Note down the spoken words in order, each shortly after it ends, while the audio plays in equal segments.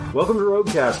Welcome to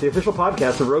Roguecast, the official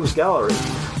podcast of Rogues Gallery.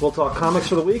 We'll talk comics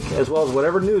for the week, as well as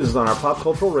whatever news is on our pop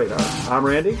cultural radar. I'm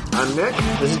Randy. I'm Nick.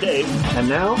 This is Dave. And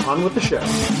now, on with the show.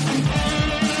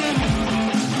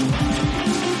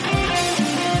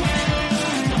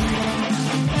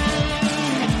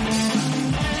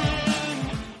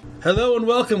 Hello and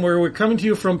welcome. We're coming to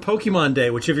you from Pokemon Day,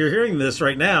 which if you're hearing this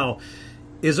right now,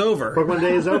 is over. Pokemon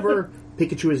Day is over.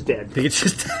 Pikachu is dead.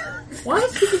 Pikachu's dead. Why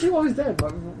is Pikachu always dead?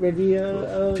 Maybe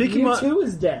Mewtwo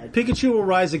is dead. Pikachu will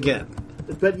rise again.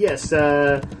 But yes,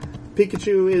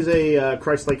 Pikachu is a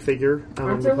Christ-like figure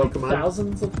Aren't the there Pokemon. like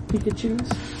thousands of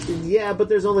Pikachus? Yeah, but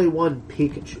there's only one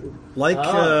Pikachu.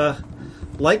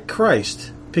 Like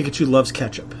Christ, Pikachu loves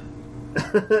ketchup.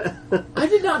 I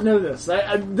did not know this.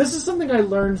 This is something I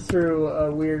learned through a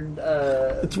weird...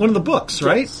 It's one of the books,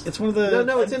 right? Yes. It's one of the...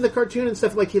 No, it's in the cartoon and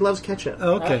stuff. Like, he loves ketchup.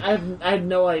 Oh, okay. I had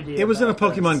no idea. It was in a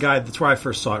about Pokemon this. guide. That's where I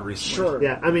first saw it recently. Sure.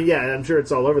 Yeah, I mean, I'm sure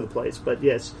it's all over the place. But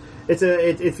yes,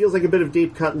 it feels like a bit of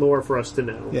deep cut lore for us to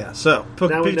know. Yeah, so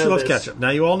Now we Pikachu know loves this. ketchup.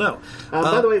 Now you all know.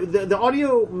 By the way, the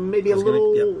audio may be a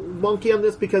little yep. wonky on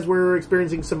this because we're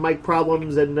experiencing some mic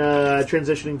problems and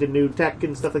transitioning to new tech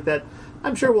and stuff like that.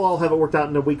 I'm sure we'll all have it worked out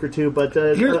in a week or two, but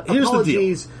here's the deal.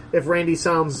 apologies if Randy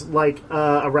sounds like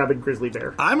a rabid grizzly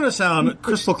bear. I'm going to sound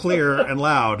crystal clear and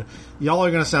loud. Y'all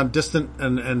are going to sound distant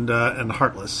and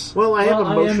heartless. Well, I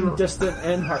am distant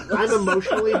and heartless. I'm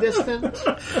emotionally distant.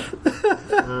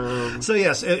 So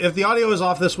yes, if the audio is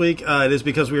off this week, it is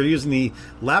because we are using the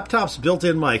laptop's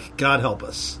built-in mic. God help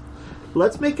us.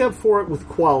 Let's make up for it with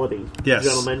quality, Yes,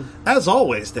 gentlemen. as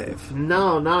always, Dave.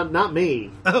 No, not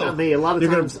me. Oh. Not me. A lot of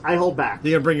You're times I hold back.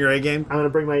 You going to bring your A game? I'm going to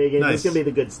bring my A game. Nice. It's going to be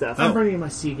the good stuff. I'm bringing my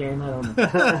C game. I don't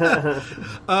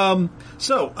know.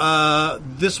 So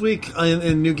this week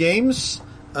in new games,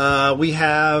 we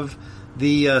have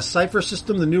the Cypher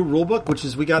system, the new rulebook, which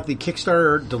is we got the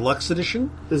Kickstarter Deluxe Edition.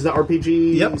 This is the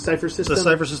RPG Yep. Cypher system? The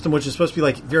Cypher system, which is supposed to be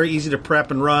like very easy to prep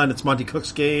and run. It's Monty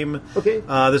Cook's game. Okay.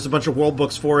 There's a bunch of world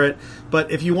books for it. But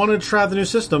if you wanted to try the new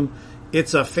system,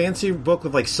 it's a fancy book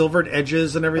with like silvered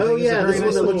edges and everything. Oh, It's a yeah, very this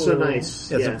nice one that looks so looking-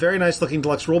 nice. Yeah, it's a very nice looking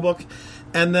deluxe rulebook.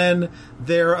 And then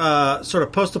their sort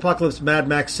of post-apocalypse Mad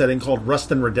Max setting called Rust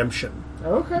and Redemption.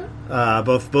 Okay.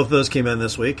 Both of those came in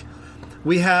this week.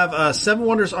 We have Seven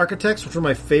Wonders Architects, which are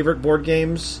my favorite board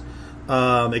games.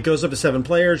 It goes up to 7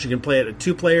 players. You can play it at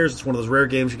 2 players. It's one of those rare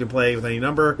games you can play with any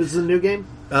number. This is a new game?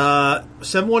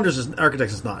 Seven Wonders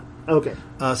Architects is not. Okay.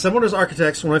 Seven Wonders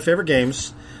Architects, one of my favorite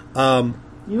games.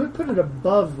 You would put it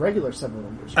above regular Seven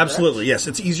Wonders, correct? Absolutely, yes.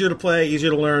 It's easier to play,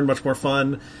 easier to learn, much more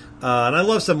fun. And I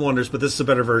love Seven Wonders, but this is a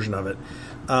better version of it.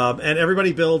 And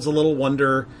everybody builds a little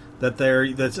wonder that's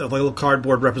a little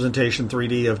cardboard representation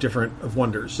 3D of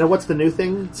wonders. Now, what's the new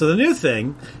thing? So the new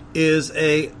thing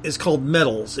is called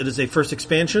Metals. It is a first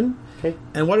expansion. Okay.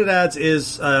 And what it adds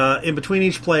is in between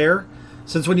each player,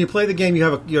 since when you play the game you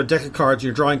have a deck of cards,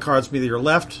 you're drawing cards from either your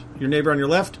neighbor on your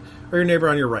left, or your neighbor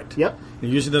on your right. Yep.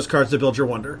 You're using those cards to build your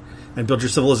wonder and build your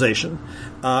civilization.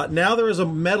 Now there is a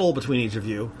medal between each of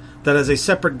you that has a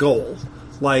separate goal,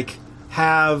 like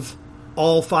have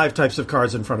all 5 types of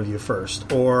cards in front of you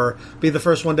first, or be the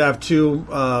first one to have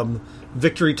 2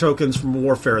 victory tokens from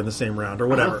warfare in the same round, or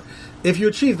whatever. Uh-huh. If you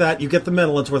achieve that, you get the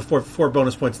medal. It's worth 4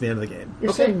 bonus points at the end of the game.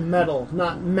 You're saying metal,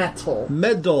 not metal.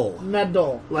 Medal.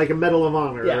 Medal. Like a Medal of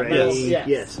Honor, Yeah, right? medal, Yes.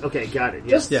 yes. Okay, got it.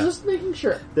 Yes. Just making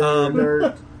sure.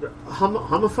 They're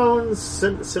homophones?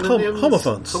 Synonyms?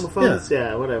 Homophones. Homophones?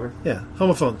 Yeah, whatever. Yeah,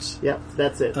 homophones. Yep,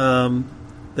 that's it.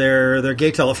 They're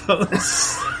gay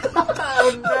telephones.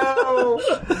 Oh,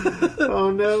 no!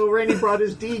 Oh, no. Randy brought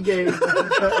his D game.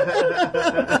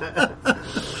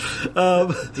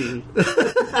 D.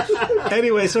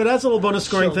 Anyway, so that's a little bonus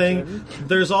scoring Children. thing.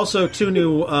 There's also 2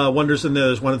 new wonders in there.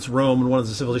 There's one that's Rome and one is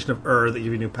the Civilization of Ur that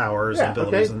give you new powers and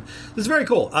abilities. okay. And it's very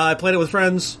cool. I played it with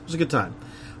friends. It was a good time.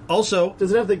 Also,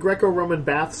 Does it have the Greco-Roman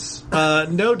baths?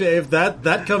 no, Dave,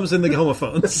 that comes in the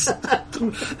homophones.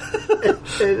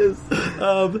 It is.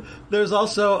 There's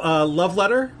also Love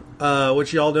Letter,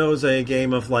 which you all know is a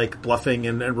game of like bluffing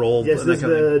and roll. Yes, and that this is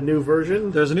kind of thing. the new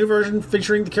version. There's a new version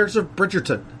featuring the characters of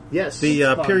Bridgerton, Yes. the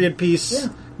fun. period piece Yeah.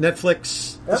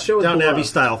 Netflix This show is Downton Abbey beloved.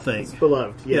 style thing. It's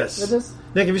beloved, yes. Yes. It is.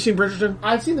 Nick, have you seen Bridgerton?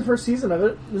 I've seen the first season of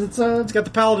it. It's It's got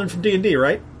the paladin from D&D,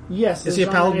 right? yes. Is he a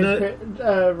paladin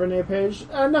in Renee Page.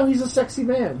 No, he's a sexy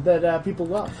man that people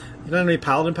love. You don't have any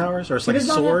paladin powers? Or it's He like a does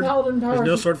not have sword? paladin powers. There's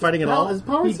no sword fighting at Well, all? his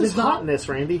power He is his does not- hotness,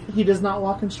 Randy. He does not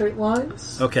walk in straight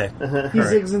lines. Okay. He All right.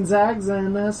 zigs and zags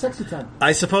and sexy time.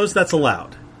 I suppose that's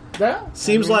allowed. Yeah.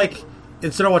 Seems like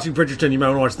instead of watching Bridgerton, you might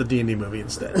want to watch the D&D movie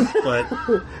instead. But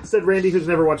Said Randy, who's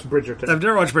never watched Bridgerton. I've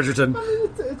never watched Bridgerton. I mean,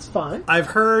 it's fine. I've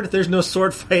heard there's no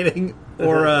sword fighting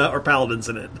or paladins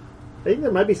in it. I think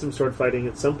there might be some sword fighting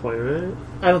at some point, right?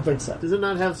 I don't think so. Does it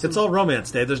not have some... It's all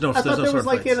romance, Dave. There's no I thought there sword was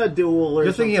like fights. in a duel or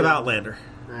You're something. thinking of Outlander.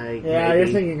 Yeah, you're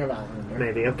thinking about it.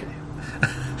 Maybe, okay.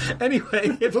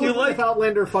 Anyway, if Who you would like... if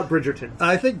Outlander fought Bridgerton?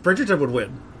 I think Bridgerton would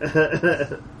win.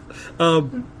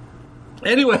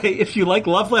 Anyway, if you like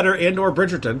Love Letter and or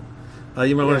Bridgerton,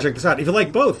 you might want to check this out. If you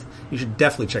like both, you should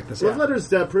definitely check this Love out. Letter's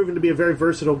proven to be a very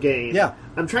versatile game. Yeah.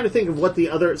 I'm trying to think of what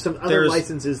some other There's-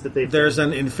 licenses that they've There's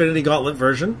an Infinity Gauntlet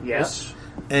version. Yes.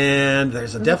 And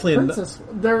there's definitely Princess.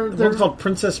 They're one's called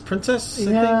Princess.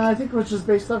 I think which is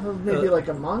based off of maybe like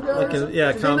a manga. Like or a, something.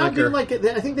 yeah, Did they not comic. do Or, like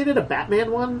I think they did a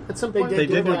Batman one at some point. They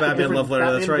did do a like, Batman different Love Letter.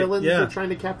 That's Batman right. Villains Yeah. they're trying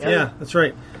to capture. yeah, that's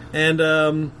right. And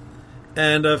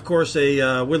of course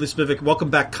a weirdly specific Welcome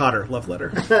Back Cotter Love Letter.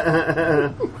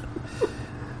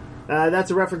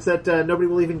 That's a reference that nobody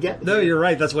will even get. No, you're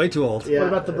right. That's way too old. Yeah. What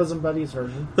about the Bosom Buddies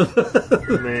version?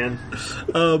 Man?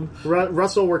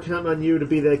 Russell, we're counting on you to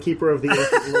be the keeper of the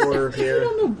ancient lore I here.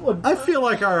 don't know what. I feel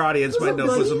like our audience might know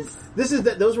Buddies? Bosom.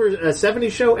 Those were a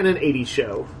 70s show and an 80s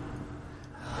show.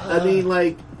 I mean,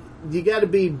 like, you got to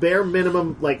be bare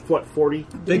minimum, like, what, 40?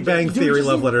 Big Bang do we Theory just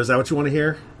Love need- Letter. Is that what you want to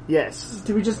hear? Yes.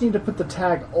 Do we just need to put the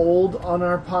tag "old" on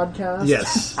our podcast?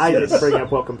 Yes. I didn't bring up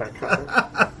Welcome Back, Cotter.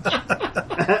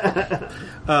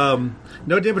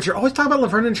 No, Dan, but you're always talking about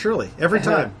Laverne and Shirley every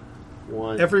time.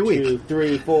 Every week. 1, 2,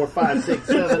 3, 4, 5, 6,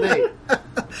 7, 8.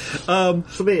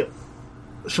 Shamil.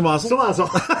 Schmazel. Samazel.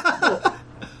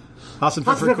 Hassan Hudson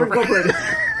Pepper Pepper Incorporated.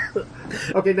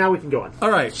 Okay, now we can go on. All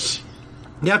right.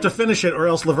 You have to finish it, or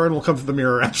else Laverne will come through the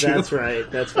mirror at you. That's right.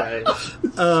 That's right.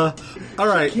 All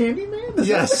right. Candyman? Is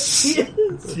Yes.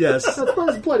 Yes. Yes.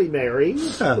 That's Bloody Mary.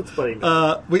 That's Bloody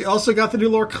Mary. We also got the new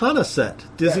Lorcana set,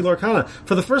 Disney Lorcana.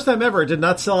 For the first time ever, it did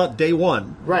not sell out day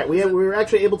one. Right. We were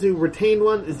actually able to retain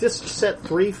one. Is this set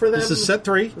 3 for them? This is set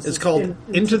 3. It's called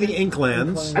Into the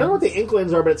Inklands. I don't know what the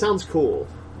Inklands are, but it sounds cool.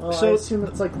 Well, So- I assume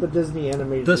it's like the Disney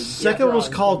animated. The second one was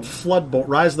called Floodborn,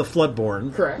 Rise of the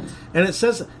Floodborn. Correct. And it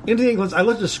says, Into the Inklands, I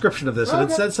looked at the description of this, and it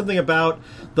Okay. said something about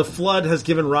the flood has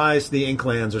given rise to the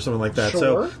Inklands or something like that. Sure.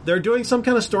 So they're doing some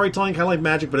kind of storytelling, kind of like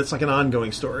Magic, but it's like an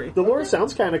ongoing story. The lore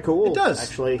sounds kind of cool. It does.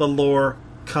 Actually. The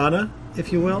Lorcana,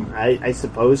 if you will. I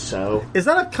suppose so. Is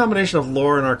that a combination of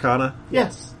lore and arcana?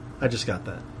 Yes. I just got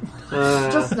that.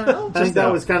 Just now? I think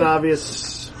that was kind of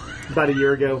obvious about a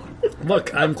year ago.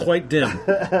 Look, I'm quite dim.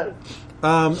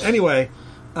 Anyway,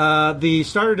 the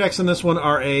starter decks in this one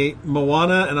are a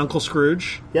Moana and Uncle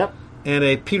Scrooge, Yep. and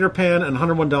a Peter Pan and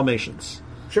 101 Dalmatians.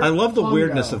 Sure. I love the Pongo.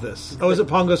 weirdness of this. Oh, is it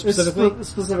Pongo specifically? It's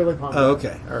specifically Pongo. Oh,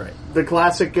 okay. All right. The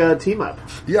classic team up.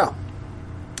 Yeah.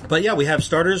 But yeah, we have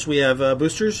starters, we have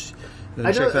boosters. I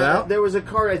know Check that out. there was a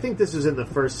card, I think this is in the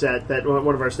first set, that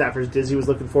one of our staffers, Dizzy, was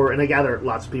looking for, and I gather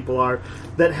lots of people are,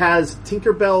 that has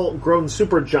Tinkerbell grown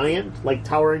super giant, like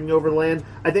towering over the land.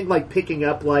 I think like picking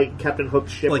up like Captain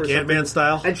Hook's ship Like or something. Ant-Man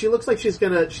style? And she looks like she's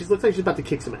about to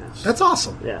kick some ass. That's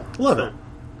awesome. Yeah. Love It's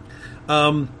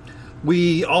it.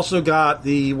 We also got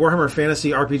the Warhammer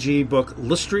Fantasy RPG book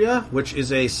Lystria, which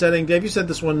is a setting. Dave, you said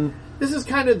this one. This is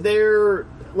kind of their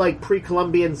like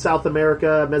pre-Columbian South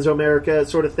America, Mesoamerica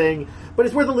sort of thing, but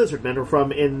it's where the Lizardmen are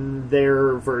from in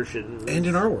their version And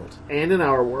in our world. and in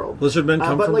our world. Lizardmen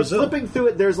come but from like Brazil. flipping through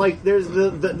it, there's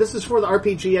the this is for the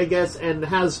RPG, I guess, and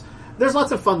there's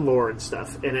lots of fun lore and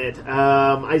stuff in it.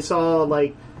 I saw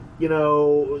like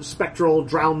spectral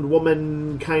drowned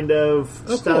woman kind of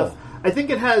stuff. Cool. I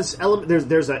think it has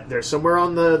there's somewhere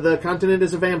on the continent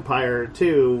is a vampire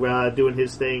too doing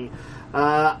his thing.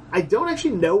 I don't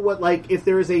actually know what if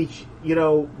there is a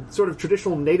sort of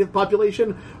traditional native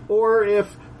population or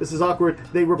if this is awkward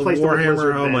they replaced them with Warhammer.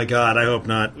 lizard Oh men. my god! I hope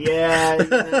not.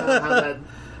 Yeah,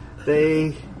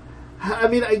 I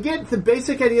mean, I get the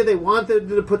basic idea. They want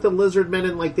to put the lizard men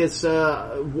in like this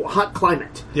hot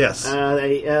climate. Yes.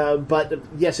 But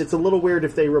yes, it's a little weird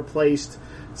if they replaced,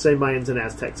 say, Mayans and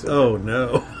Aztecs. Oh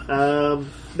no.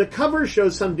 The cover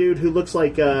shows some dude who looks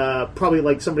like probably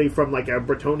like somebody from like a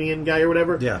Bretonian guy or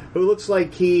whatever. Yeah. Who looks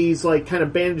like he's like kind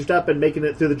of bandaged up and making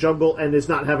it through the jungle and is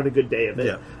not having a good day of it.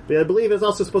 Yeah. But I believe it's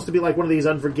also supposed to be like one of these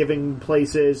unforgiving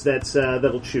places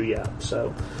that'll chew you up.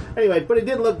 So anyway, but it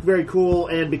did look very cool,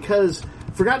 and because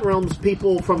Forgotten Realms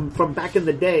people from back in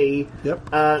the day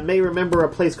may remember a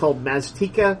place called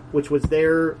Maztica, which was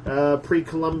their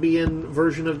pre-Columbian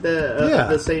version of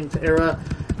the same era.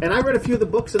 And I read a few of the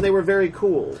books, and they were very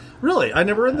cool. Really? I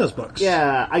never read those books.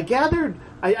 Yeah, I gathered...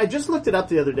 I just looked it up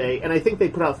the other day, and I think they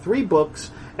put out 3 books,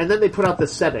 and then they put out the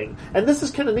setting. And this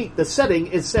is kind of neat. The setting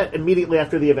is set immediately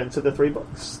after the events of the 3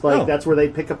 books. That's where they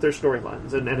pick up their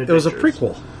storylines and adventures. It was a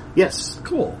prequel. Yes.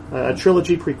 Cool. A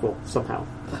trilogy prequel, somehow.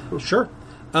 Sure.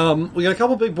 We got a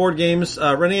couple big board games.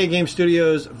 Renegade Game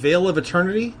Studios' Veil of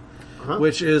Eternity,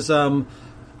 which is... I'm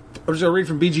just going to read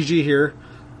from BGG here.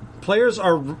 Players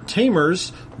are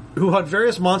tamers who hunt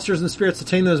various monsters and spirits to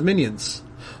tame those minions.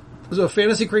 So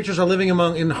fantasy creatures are living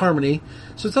in harmony.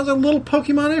 So it sounds a little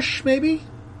Pokemon-ish, maybe?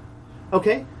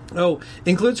 Okay. Oh,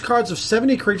 includes cards of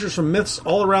 70 creatures from myths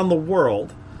all around the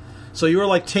world. So you are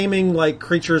like taming like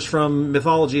creatures from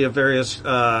mythology of various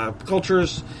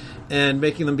cultures and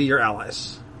making them be your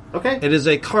allies. Okay. It is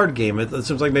a card game. It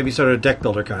seems like maybe sort of a deck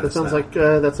builder kind of stuff.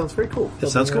 That sounds very cool. It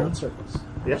sounds cool.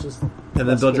 Yeah. And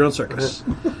then build your own circus.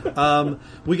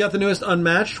 We got the newest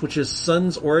Unmatched, which is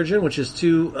Sun's Origin, which is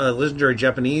 2 legendary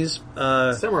Japanese...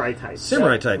 samurai types.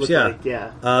 Samurai types, yeah. Like,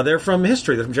 yeah. They're from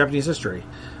history. They're from Japanese history.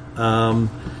 And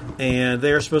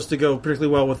they are supposed to go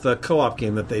particularly well with the co-op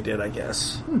game that they did, I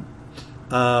guess.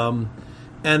 And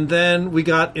then we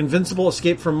got Invincible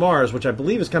Escape from Mars, which I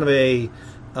believe is kind of a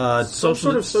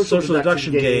social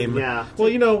deduction game. Yeah.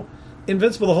 Well,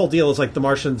 Invincible, the whole deal is like the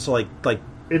Martians, like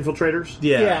infiltrators.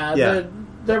 Yeah.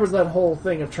 There was that whole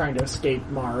thing of trying to escape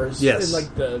Mars. Yes.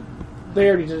 And they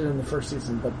already did it in the first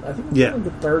season, but I think it's in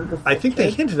the third or fourth. I think they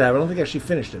hinted at it. I don't think they actually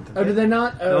finished it. Did they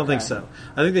not? Oh, I don't think so.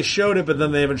 I think they showed it, but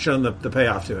then they haven't shown the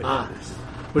payoff to it yet.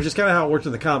 Which is kind of how it worked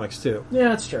in the comics, too. Yeah,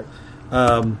 that's true.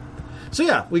 So,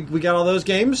 yeah, we got all those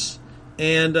games.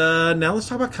 And now let's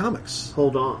talk about comics.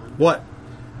 Hold on. What?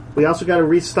 We also got a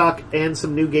restock and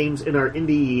some new games in our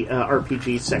indie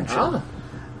RPG section.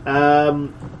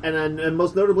 And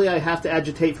most notably, I have to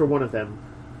agitate for one of them.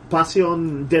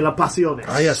 Pasión de las Pasiones.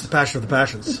 Ah, yes, the Passion of the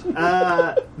Passions.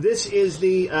 This is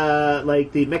the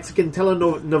Mexican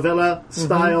telenovela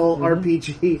style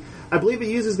RPG. I believe it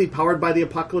uses the Powered by the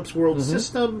Apocalypse World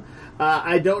system.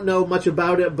 I don't know much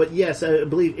about it, but yes, I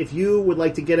believe if you would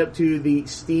like to get up to the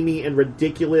steamy and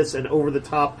ridiculous and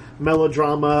over-the-top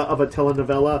melodrama of a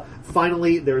telenovela,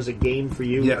 finally, there's a game for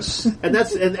you. Yes. And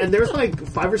there's like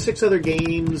 5 or 6 other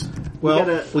games.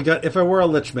 Well, we got If I Were a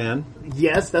Lich Man.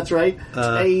 Yes, that's right.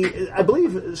 I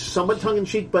believe somewhat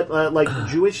tongue-in-cheek, but like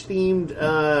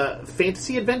Jewish-themed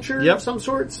fantasy adventure of some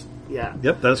sorts. Yeah.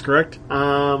 Yep, that's correct.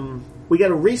 We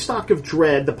got a restock of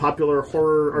Dread, the popular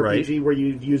horror RPG where you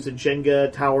use a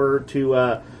Jenga tower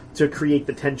to create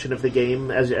the tension of the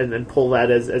game and pull that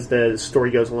as the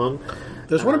story goes along.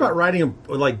 There's one about writing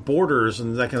like borders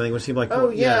and that kind of thing, which seemed like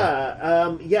but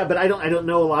I don't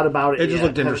know a lot about it. It just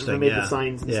looked interesting. I haven't made the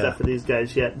signs and stuff for these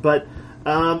guys yet, but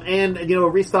and a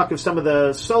restock of some of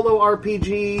the solo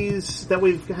RPGs that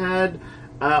we've had.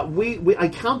 I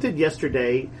counted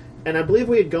yesterday, and I believe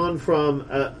we had gone from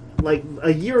like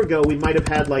a year ago, we might have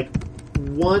had like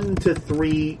 1 to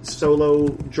 3 solo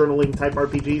journaling type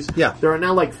RPGs. Yeah, there are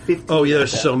now like 15. Oh yeah,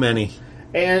 there's so many.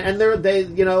 And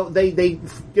they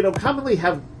commonly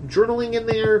have journaling in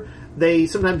there. They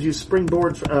sometimes use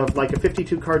springboards of like a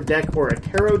 52 card deck or a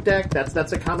tarot deck.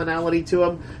 That's a commonality to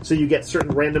them. So you get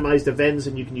certain randomized events,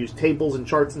 and you can use tables and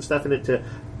charts and stuff in it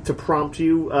to prompt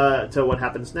you to what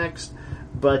happens next.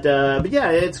 But yeah,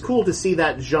 it's cool to see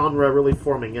that genre really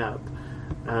forming up.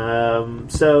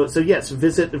 So yes,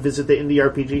 visit the indie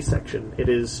RPG section. It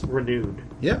is renewed.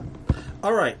 Yeah.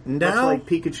 All right. Now, much like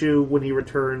Pikachu when he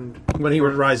returned, when he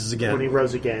rises again, when he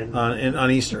rose again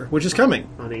on Easter, which is coming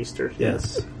on Easter.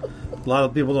 Yes. A lot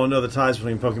of people don't know the ties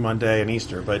between Pokemon Day and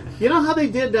Easter, but you know how they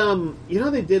did.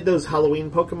 They did those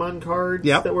Halloween Pokemon cards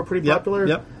that were pretty popular.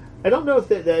 Yep. I don't know if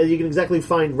you can exactly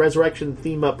find Resurrection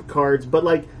theme up cards, but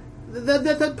like.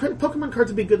 That Pokemon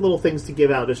cards would be good little things to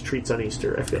give out as treats on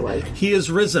Easter, I feel like. He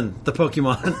is risen, the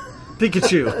Pokemon.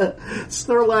 Pikachu.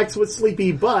 Snorlax was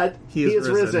sleepy, but he is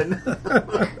risen.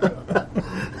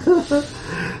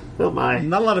 Oh my.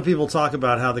 Not a lot of people talk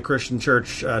about how the Christian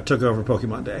church took over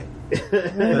Pokemon Day.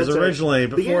 It was originally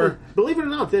before. Believe it or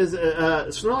not,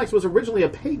 Snorlax was originally a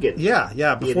pagan.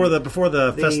 Yeah, before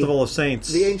the Festival of Saints.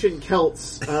 The ancient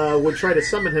Celts would try to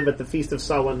summon him at the Feast of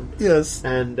Samhain. Yes,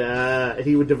 and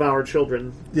he would devour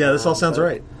children. Yeah, this all sounds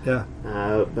right. Yeah,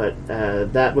 but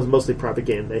that was mostly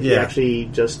propaganda. He actually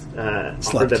just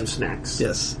offered them snacks.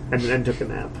 Yes, and then took a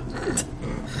nap.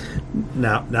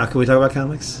 Now, can we talk about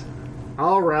comics?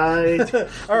 All right.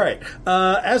 All right.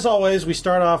 As always, we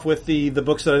start off with the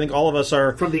books that I think all of us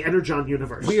are... From the Energon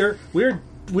universe.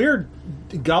 We're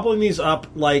gobbling these up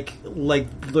like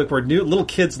we're new little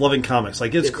kids loving comics.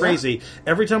 Like, it's crazy.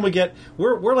 Every time we get...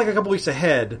 We're like a couple weeks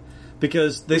ahead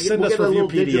because they send us review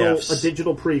PDFs. A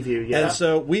digital preview, yeah. And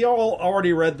so we all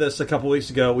already read this a couple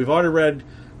weeks ago. We've already read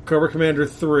Cobra Commander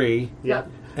 3. Yeah.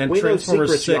 and we know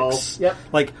Transformers secrets, 6. y'all. Yep.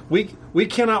 Like, we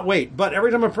cannot wait. But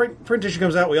every time a print issue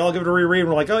comes out, we all give it a reread, and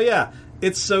we're like, oh yeah,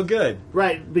 it's so good.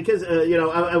 Right, because,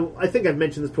 I think I've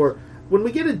mentioned this before. When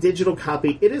we get a digital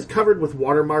copy, it is covered with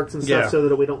watermarks and stuff so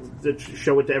that we don't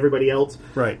show it to everybody else.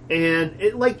 Right. And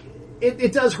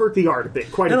it does hurt the art a bit,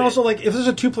 quite a bit. And also, like, if there's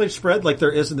a 2-page spread, like there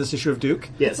is in this issue of Duke,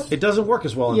 Yes. it doesn't work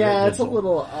as well. Yeah, in it's a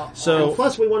little. So And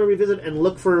plus, we want to revisit and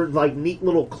look for like neat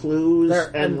little clues,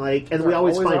 and we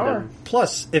always find them.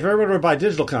 plus, if everyone would buy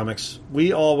digital comics,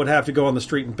 we all would have to go on the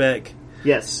street and beg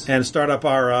Yes, and start up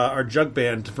our jug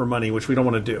band for money, which we don't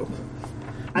want to do.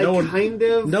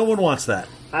 No one wants that.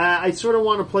 I sort of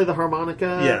want to play the harmonica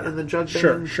and the jug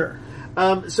band. Sure.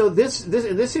 So this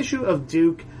in this issue of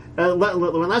Duke, when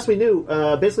last we knew,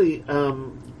 basically,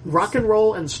 Rock and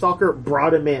Roll and Stalker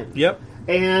brought him in. Yep.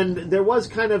 And there was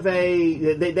kind of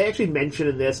they actually mentioned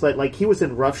in this that like he was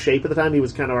in rough shape at the time. He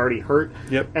was kind of already hurt.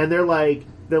 Yep. And they're like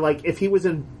if he was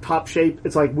in top shape,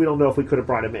 it's like we don't know if we could have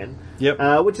brought him in.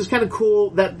 Yep. Which is kind of cool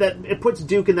that it puts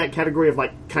Duke in that category of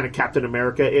like kind of Captain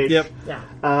America-ish. Yep.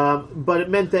 Yeah. But it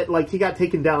meant that like he got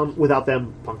taken down without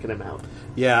them punking him out.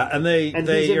 Yeah, and they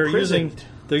he's are imprisoned.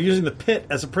 they're using the pit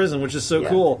as a prison, which is so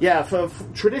cool. Yeah,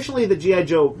 traditionally the G.I.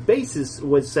 Joe base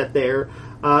was set there,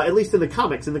 at least in the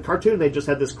comics. In the cartoon, they just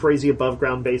had this crazy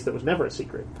above-ground base that was never a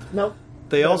secret. Nope.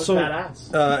 They also,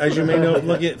 badass. as you may know,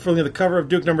 looking at the cover of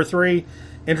Duke number 3,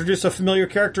 introduce a familiar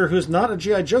character who's not a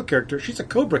G.I. Joe character. She's a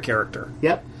Cobra character.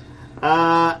 Yep.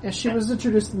 Yeah, she was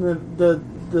introduced in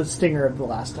the stinger of the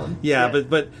last one. Yeah, Yeah.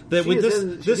 but with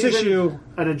this she's issue,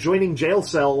 in an adjoining jail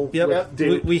cell. yep, with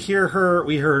Duke. we hear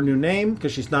her new name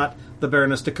because she's not the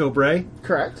Baroness de Cobra,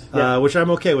 Correct. which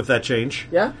I'm okay with that change.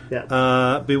 Yeah. Yeah.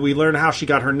 But we learn how she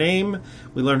got her name.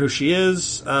 We learn who she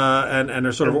is, and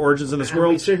her sort of origins in this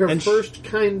world. We see her and first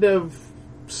kind of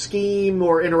scheme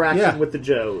or interaction Yeah. with the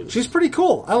Joes. she's pretty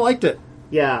cool. I liked it.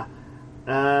 Yeah.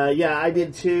 I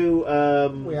did too.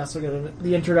 We also get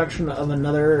the introduction of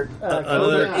another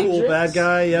Another Cobra cool agent. bad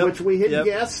guy. Yep. which we had Yep.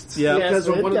 guessed Yep. because Yes, we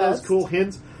of had one of those guessed. cool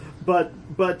hints. But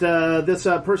this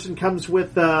person comes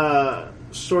with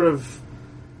sort of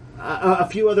a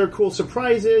few other cool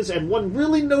surprises, and one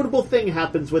really notable thing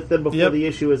happens with them before Yep. the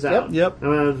issue is out. Yep. We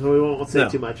won't say No.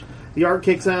 too much. The art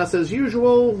kicks ass as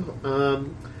usual.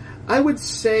 I would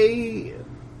say.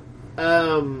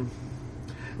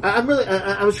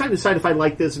 I was trying to decide if I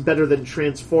like this better than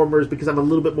Transformers because I'm a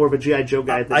little bit more of a G.I. Joe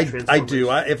guy than Transformers. I do.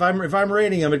 If I'm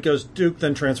rating them, it goes Duke,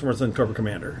 then Transformers, then Cobra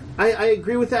Commander, I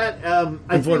agree with that.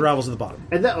 and Void Rivals at the bottom.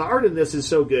 And the art in this is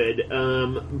so good.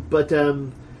 But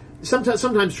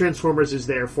sometimes Transformers is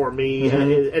there for me, Mm-hmm.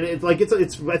 and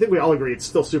it's. I think we all agree it's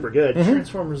still super good.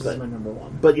 Transformers is my number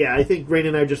one. But yeah, I think Rain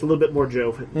and I are just a little bit more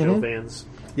Joe fans.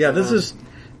 Yeah, this is.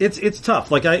 It's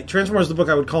tough. Like Transformers, the book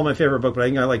I would call my favorite book, but I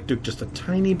think I like Duke just a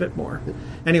tiny bit more.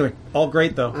 Anyway, all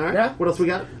great though. All right, Yeah. what else we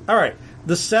got? All right,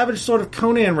 the Savage Sword of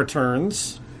Conan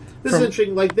returns. This is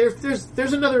interesting. Like there's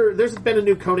been a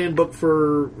new Conan book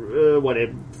for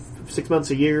 6 months,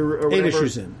 a year, or whatever. 8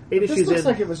 issues in. This looks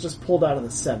like it was just pulled out of the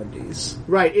 70s.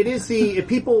 Right. It is the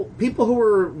people who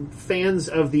were fans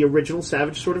of the original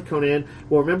Savage Sword of Conan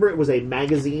will remember it was a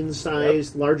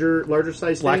magazine-sized, larger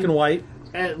size, Black and white.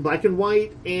 black and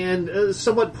white, and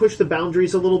somewhat push the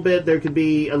boundaries a little bit. There could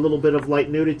be a little bit of light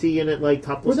nudity in it, like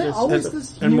toplessness. Were they always And,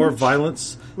 this and more huge?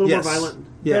 violence. A little Yes. more violent.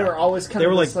 Yeah. They were always kind They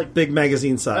of were this, like big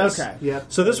magazine size. Okay. Yeah.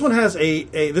 So this one has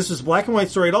this is a black and white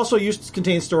story. It also used to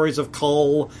contain stories of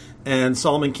Cull and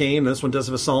Solomon Kane. This one does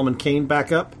have a Solomon Kane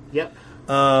backup. Yep.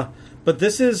 But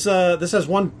this has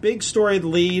one big story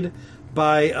lead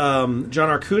by John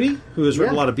Arcudi, who has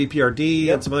written a lot of BPRD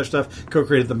and some other stuff.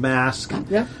 Co-created The Mask.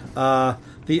 Yeah.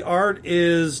 The art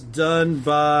is done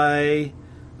by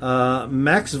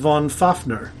Max von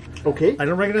Fafner. Okay. I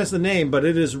don't recognize the name, but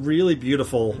it is really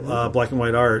beautiful black and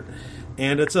white art.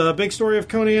 And it's a big story of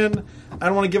Conan. I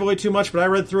don't want to give away too much, but I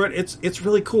read through it. It's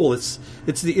really cool. It's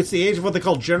the age of what they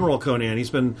call General Conan. He's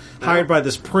been hired by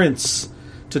this prince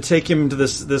to take him to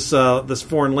this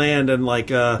foreign land and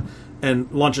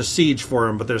launch a siege for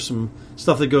him. But there's some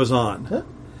stuff that goes on.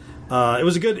 Huh?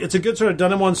 It's a good sort of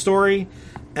done in one story.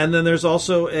 And then there's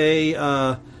also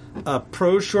a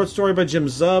prose short story by Jim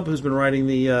Zub, who's been writing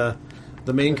the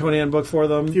main Conan book for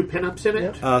them. A few pinups in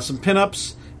it. Some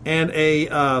pinups, and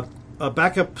a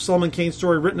backup Solomon Kane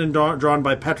story written and drawn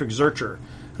by Patrick Zurcher,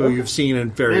 who you've seen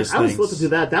in various I was things. flipping through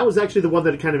that. That was actually the one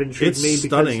that kind of intrigued It's me. Because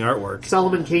stunning artwork.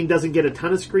 Solomon Kane doesn't get a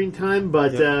ton of screen time,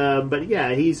 but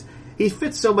yeah, he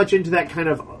fits so much into that kind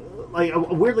of like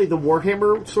weirdly the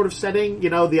Warhammer sort of setting. You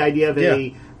know, the idea of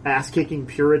a ass-kicking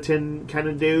Puritan kind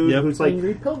of dude who's like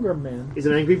angry pilgrim man. He's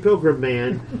an angry pilgrim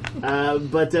man,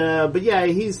 but yeah,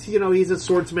 he's a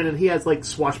swordsman and he has like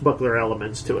swashbuckler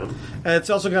elements to him. And it's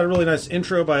also got a really nice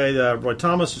intro by Roy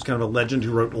Thomas, who's kind of a legend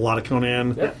who wrote a lot of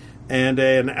Conan, and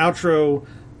an outro,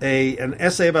 an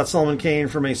essay about Solomon Kane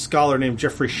from a scholar named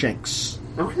Jeffrey Shanks.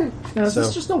 Okay. Now, is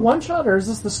this just a one-shot, or is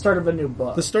this the start of a new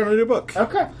book? The start of a new book.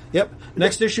 Okay. Yep.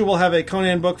 Next issue, we'll have a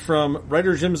Conan book from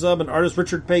writer Jim Zub and artist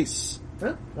Richard Pace.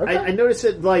 Yeah, okay. I noticed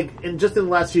it in the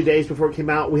last few days before it came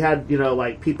out, we had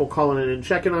people calling in and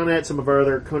checking on it. Some of our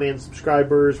other Conan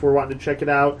subscribers were wanting to check it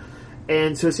out,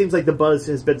 and so it seems like the buzz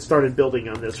has been started building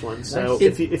on this one. So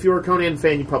Nice. if you're a Conan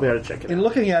fan, you probably ought to check it out. In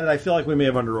looking at it, I feel like we may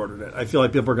have underordered it. I feel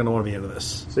like people are going to want to be into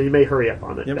this. So you may hurry up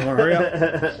on it. Yep, want to hurry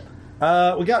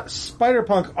up? We got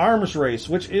Spider-Punk Arms Race,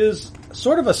 which is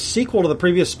sort of a sequel to the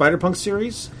previous Spider-Punk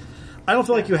series. I don't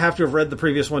feel like you have to have read the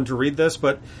previous one to read this,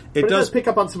 but it does pick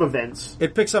up on some events.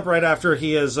 It picks up right after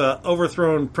he has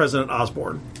overthrown President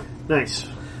Osborn. Nice.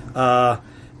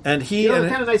 And he... the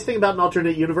kind of nice thing about an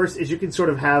alternate universe is you can sort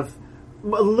of have a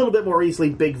little bit more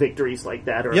easily big victories like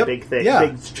that, or a big thing,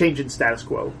 big change in status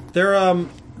quo.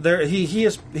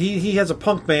 He has a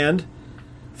punk band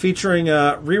featuring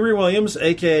Riri Williams,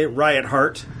 a.k.a. Riot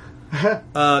Heart,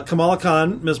 Kamala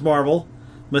Khan, Ms. Marvel,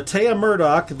 Matea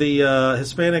Murdoch, the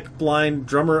Hispanic blind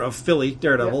drummer of Philly,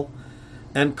 Daredevil,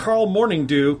 and Carl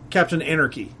Morningdew, Captain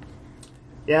Anarchy.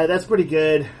 Yeah, that's pretty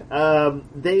good.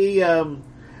 They are a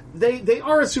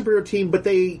superhero team, but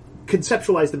they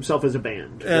conceptualize themselves as a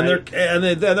band, and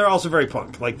right? they're also very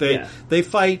punk. Like they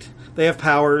fight, they have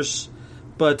powers.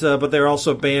 But they're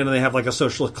also a band, and they have like a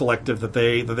socialist collective that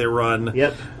they run.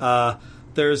 Yep.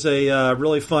 There's a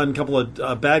really fun couple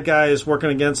of bad guys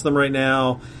working against them right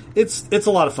now. It's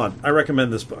a lot of fun. I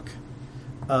recommend this book.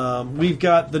 We've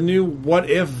got the new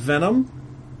What If Venom.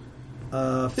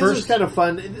 This is kind of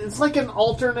fun. It's like an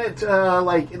alternate, in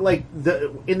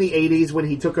the 80s when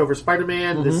he took over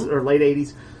Spider-Man, or late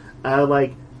 80s.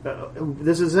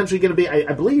 This is essentially going to be.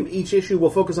 I believe each issue will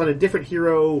focus on a different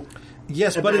hero.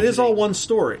 Yes, but it is all one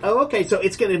story. Oh, okay. So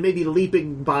it's going to maybe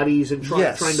leaping bodies and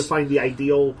trying to find the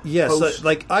ideal. Yes, host.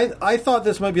 I thought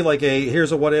this might be like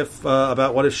here's a what if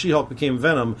about what if She-Hulk became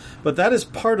Venom, but that is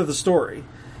part of the story.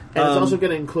 And it's also going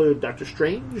to include Doctor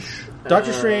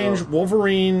Strange,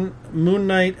 Wolverine, Moon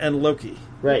Knight, and Loki.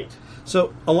 Right.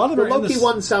 So a lot of the Loki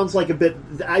one sounds like a bit.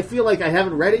 I feel like I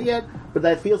haven't read it yet, but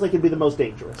that feels like it'd be the most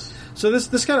dangerous. So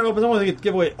this kind of opens. I don't want to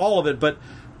give away all of it, but.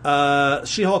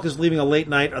 She-Hulk is leaving a late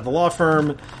night at the law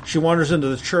firm. She wanders into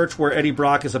the church where Eddie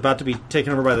Brock is about to be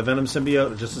taken over by the Venom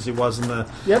symbiote, just as he was in the...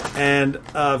 Yep. And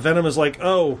Venom is like,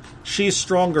 oh, she's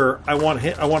stronger. I want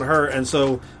her. And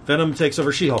so Venom takes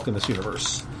over She-Hulk in this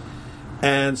universe.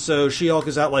 And so She-Hulk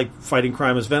is out like fighting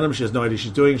crime as Venom. She has no idea what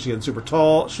she's doing. She's getting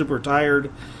super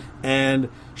tired. And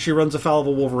she runs afoul of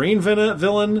a Wolverine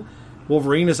villain.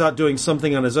 Wolverine is out doing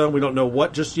something on his own. We don't know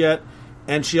what just yet.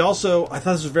 And she also... I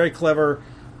thought this was very clever...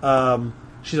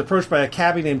 she's approached by a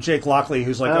cabbie named Jake Lockley,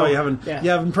 who's like, you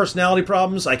having personality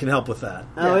problems? I can help with that.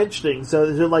 Oh, interesting.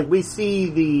 So, we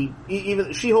see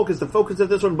even She-Hulk is the focus of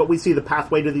this one, but we see the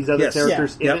pathway to these other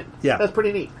characters in it. Yeah. That's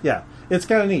pretty neat. Yeah. It's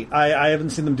kind of neat. I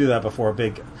haven't seen them do that before,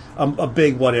 a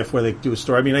big what if where they do a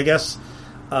story. I mean, I guess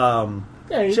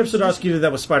Chip Zdarsky did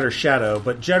that with Spider Shadow,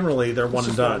 but generally they're one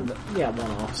and done.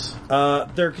 One-offs.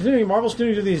 Marvel's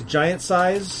continuing to do these giant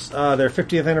size, their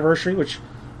 50th anniversary, which...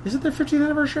 Is it their 50th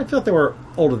anniversary? I feel like they were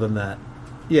older than that.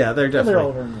 Yeah, they're definitely... They're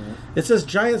older than that. It says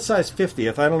giant size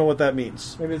 50th. I don't know what that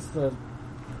means. Maybe it's the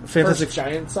Fantastic first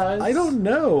giant size? I don't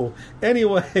know.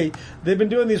 Anyway, they've been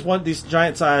doing these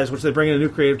giant size, which they bring in a new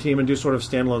creative team and do sort of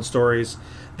standalone stories.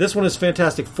 This one is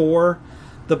Fantastic Four.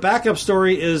 The backup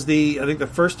story is I think the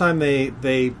first time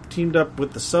they teamed up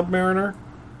with the Submariner.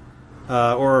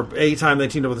 Or a time they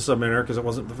teamed up with the Submariner, because it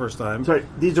wasn't the first time. Sorry,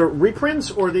 these are reprints,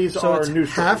 or these are new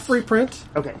stories? Half reprint,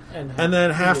 okay, and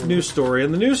then half new story.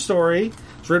 And the new story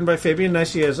is written by Fabian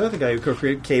Nicieza, the guy who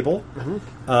co-created Cable,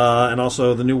 and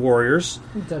also the New Warriors,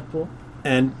 Deadpool,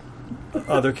 and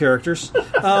other characters. This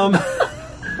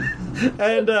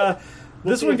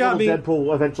one got me.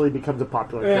 Deadpool eventually becomes a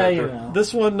popular character. You know.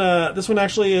 This one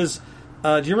actually is.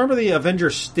 Do you remember the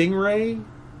Avenger Stingray?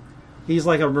 He's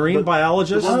like a marine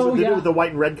biologist. With the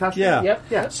white and red costume? Yeah.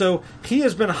 Yep. So he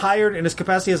has been hired in his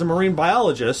capacity as a marine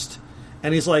biologist,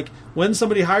 and he's like, when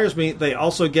somebody hires me, they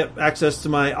also get access to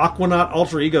my Aquanaut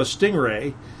alter ego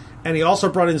Stingray, and he also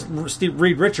brought in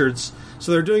Reed Richards,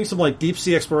 so they're doing some like deep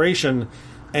sea exploration,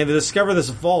 and they discover this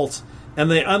vault, and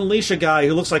they unleash a guy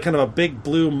who looks like kind of a big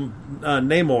blue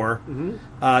Namor.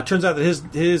 Turns out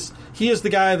that he is the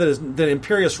guy that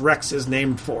Imperious Rex is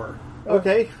named for.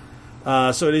 Okay.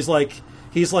 So he's like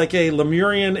He's like a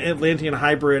Lemurian Atlantean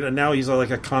hybrid, and now he's like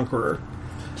a conqueror.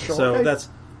 Sure. So Okay. that's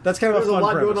kind of There's a fun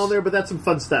lot premise. going on there, but that's some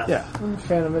fun stuff. Yeah. I'm a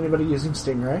fan of anybody using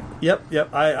Stingray.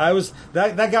 Yep. I was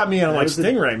that got me, and I'm like,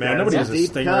 Stingray, man. Nobody That's uses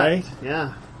a deep Stingray.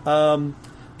 cut. Yeah.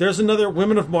 There's another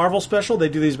Women of Marvel special. They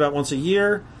do these about once a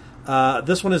year.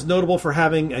 This one is notable for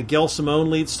having a Gail Simone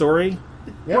lead story.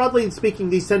 Yep. Broadly speaking,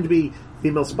 these tend to be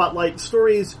female spotlight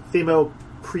stories, female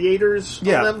creators of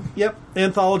them. Yep.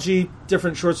 Anthology,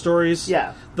 different short stories.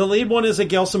 Yeah. The lead one is a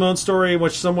Gail Simone story in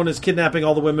which someone is kidnapping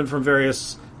all the women from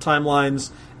various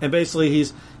timelines, and basically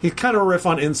he's kind of a riff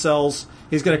on incels.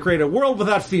 He's going to create a world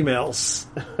without females.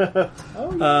 Oh,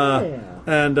 yeah.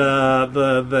 And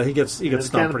he gets The kind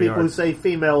stomped of pretty people hard. who say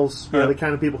females are Yep. the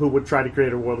kind of people who would try to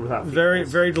create a world without females. Very,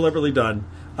 very deliberately done.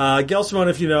 Gail Simone,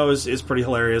 if you know, is pretty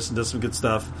hilarious and does some good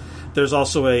stuff. There's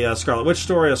also a Scarlet Witch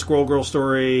story, a Squirrel Girl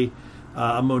story,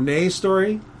 a Monet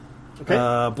story,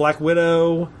 Okay. Black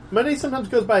Widow. Monet sometimes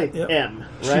goes by Yep. M, right?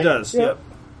 She does, Yep. yep.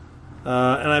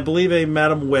 And I believe a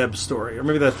Madam Web story. Or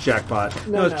maybe that's Jackpot.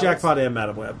 No, it's Jackpot and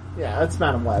Madam Web. Yeah, that's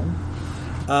Madam Web.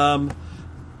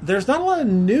 There's not a lot of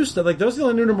new stuff. Like, those are the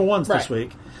only new number ones this Right.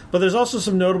 week. But there's also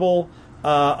some notable...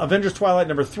 Avengers Twilight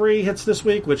number 3 hits this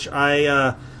week, which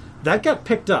that got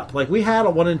picked up. Like, we had a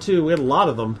 1 and 2. We had a lot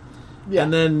of them. Yeah.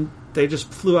 And then they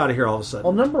just flew out of here all of a sudden.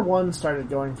 Well, number 1 started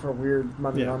going for weird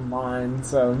money Yeah. online,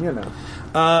 so, you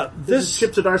know. This is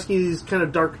Chip Zdarsky's kind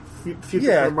of dark future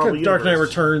Yeah, for the Marvel Dark Knight Universe.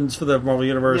 Returns for the Marvel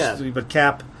Universe, Yeah. but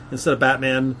Cap instead of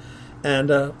Batman. And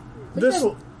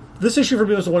this issue for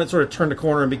me was the one that sort of turned a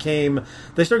corner and became...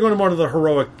 They started going more to the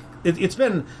heroic... It's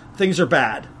been... Things are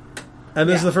bad. And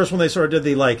this is the first one they sort of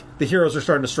did the heroes are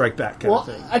starting to strike back kind of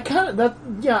thing.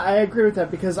 I agree with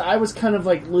that, because I was kind of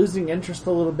like losing interest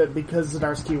a little bit because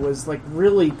Zdarsky was like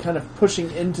really kind of pushing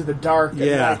into the dark and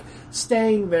like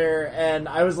staying there, and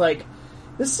I was like,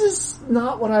 this is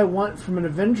not what I want from an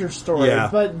Avengers story. Yeah.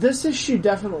 But this issue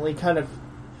definitely kind of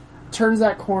turns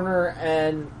that corner,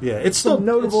 and It's some still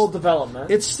notable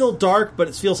development. It's still dark, but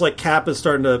it feels like Cap is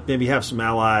starting to maybe have some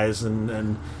allies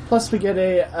and Plus, we get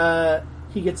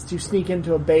he gets to sneak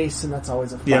into a base, and that's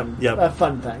always a fun, Yep. A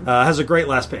fun thing. has a great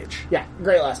last page. Yeah,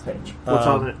 great last page. What's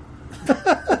on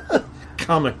it?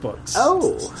 Comic books.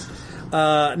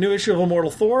 Oh. New issue of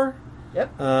Immortal Thor, Yep.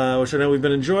 which I know we've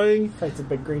been enjoying. Fights a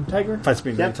big green tiger. Fights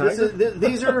being Yep, Green Tiger.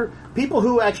 these are people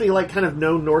who actually like kind of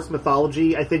know Norse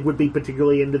mythology. I think would be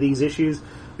particularly into these issues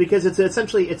because it's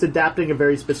adapting a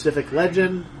very specific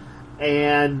legend,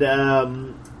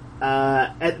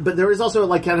 but there is also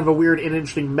like kind of a weird and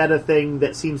interesting meta thing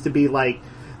that seems to be like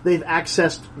they've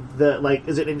accessed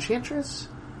is it Enchantress?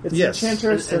 It's Yes.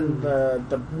 Enchantress and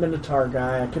the Minotaur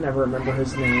guy. I can never remember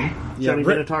his name. Johnny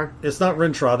Minotaur? It's not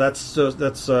Rintrah. That's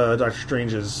Doctor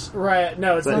Strange's. Right?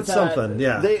 No, it's But not It's that. something.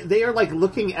 Yeah. They are like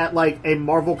looking at like a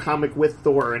Marvel comic with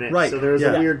Thor in it. Right, So there's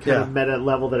yeah, a weird kind yeah. of meta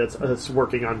level that it's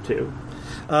working on too.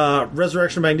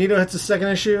 Resurrection Magneto hits the second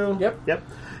issue. Yep.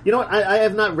 You know what? I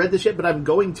have not read this yet, but I'm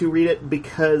going to read it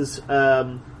because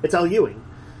it's Al Ewing.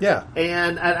 Yeah.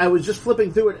 And I was just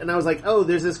flipping through it, and I was like, oh,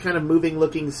 there's this kind of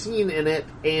moving-looking scene in it,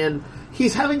 and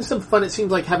he's having some fun. It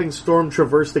seems like having Storm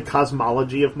traverse the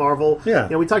cosmology of Marvel. Yeah.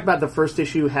 You know, we talked about the first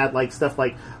issue had, like, stuff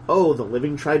like, oh, the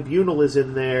Living Tribunal is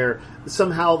in there.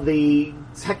 Somehow the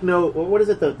what is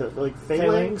it, the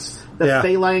Phalanx? The Yeah.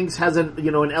 Phalanx has an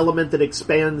element that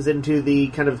expands into the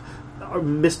kind of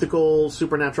mystical,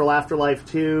 supernatural afterlife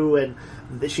too, and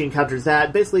she encounters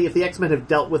that. Basically, if the X-Men have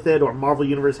dealt with it, or Marvel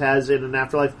Universe has in an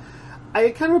afterlife,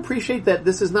 I kind of appreciate that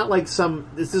this is not like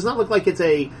this does not look like it's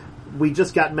we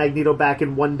just got Magneto back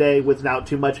in one day without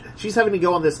too much. She's having to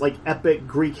go on this like epic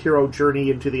Greek hero journey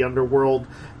into the underworld,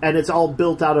 and it's all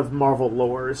built out of Marvel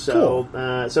lore. So,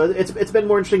 so it's been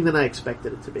more interesting than I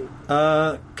expected it to be.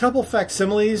 Couple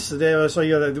facsimiles. Today I saw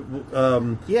you.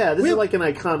 This is like an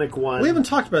iconic one. We haven't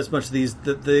talked about as much of these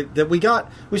that we got.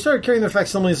 We started carrying the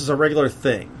facsimiles as a regular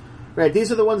thing. Right,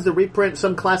 these are the ones that reprint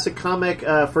some classic comic,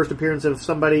 first appearance of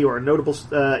somebody or a notable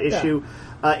issue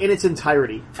in its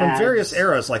entirety. From various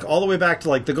eras, like all the way back to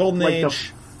like the Golden Like the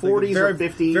Age. 40s very, or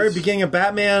 50s. Very beginning of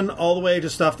Batman, all the way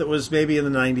to stuff that was maybe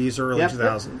in the 90s or early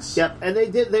 2000s. Yep, and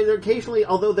they're occasionally,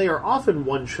 although they are often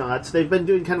one-shots, they've been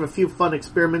doing kind of a few fun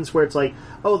experiments where it's like,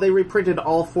 oh, they reprinted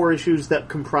all 4 issues that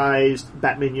comprised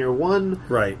Batman Year 1.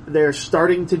 Right. They're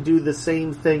starting to do the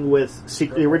same thing with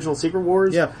the original Secret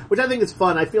Wars. Yeah. Which I think is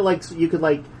fun. I feel like you could,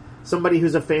 like, somebody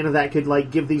who's a fan of that could,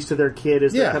 like, give these to their kid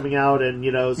as they're coming out, and,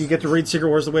 you know... You get to read Secret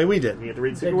Wars the way we did. You get to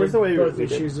read They Secret Wars did the way both we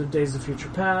did. issues of Days of Future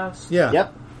Past. Yeah.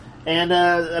 Yep. And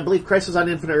I believe Crisis on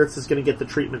Infinite Earths is going to get the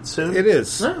treatment soon. It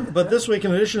is. Oh, But this week,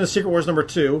 in addition to Secret Wars number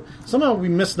 2, somehow we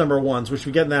missed number 1s, which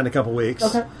we get in that in a couple weeks.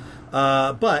 Okay.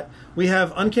 But we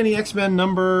have Uncanny X-Men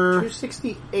number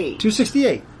 268.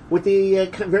 268. With the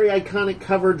very iconic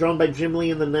cover drawn by Jim Lee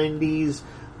in the 90s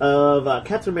of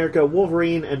Captain America,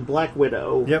 Wolverine, and Black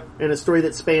Widow. Yep. And a story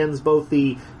that spans both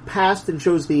the past and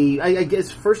shows the, I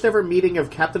guess, first ever meeting of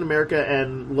Captain America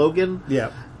and Logan.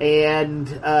 Yeah.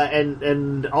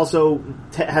 And also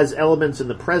has elements in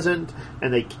the present,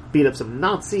 and they beat up some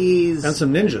Nazis. And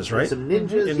some ninjas, right? Some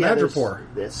ninjas. In Madripoor.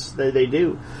 Yes, they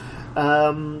do.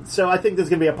 So I think this is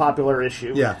going to be a popular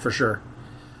issue. Yeah, for sure.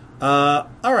 All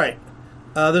right.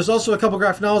 There's also a couple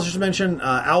graphic novels just to mention.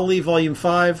 Owlie Volume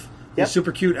 5. Yep. The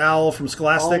super cute owl from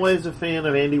Scholastic. Always a fan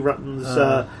of Andy Rutten's.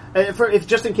 If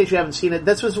just in case you haven't seen it,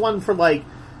 this was one for like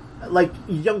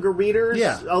younger readers.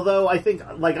 Yeah. Although I think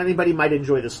like anybody might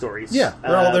enjoy the stories. Yeah,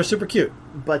 they're super cute.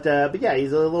 But yeah,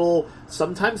 he's a little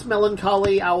sometimes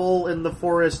melancholy owl in the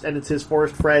forest, and it's his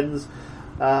forest friends.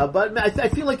 But I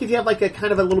feel like if you have like a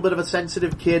kind of a little bit of a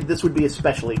sensitive kid, this would be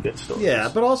especially good story. Yeah,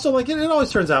 but also like it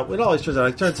always turns out.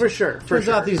 For sure. Turns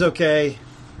out he's okay.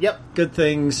 Yep. Good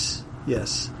things.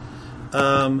 Yes.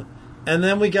 And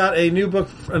then we got a new book,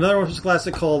 another one from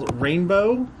Scholastic called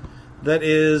Rainbow, that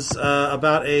is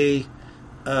about a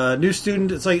new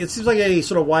student. It seems like a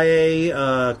sort of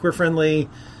YA queer friendly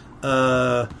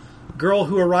girl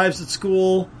who arrives at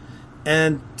school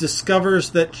and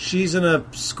discovers that she's in a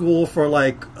school for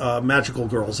like magical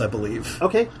girls, I believe.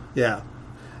 Okay. Yeah.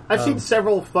 I've seen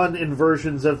several fun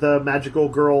inversions of the magical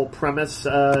girl premise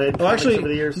in comics over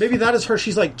the years. Maybe that is her.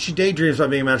 She daydreams about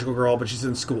being a magical girl, but she's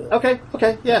in school. Okay,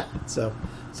 yeah. So,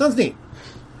 sounds neat.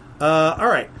 All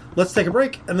right, let's take a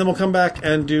break, and then we'll come back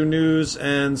and do news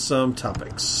and some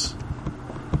topics.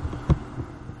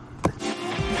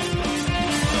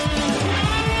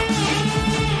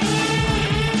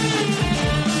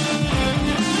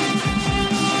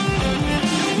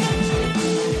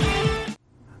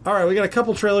 All right, we got a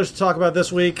couple trailers to talk about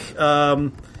this week.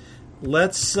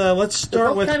 Let's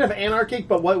start with kind of anarchic,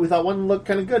 but we thought one looked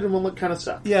kind of good and one looked kind of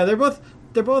sucked. Yeah, they're both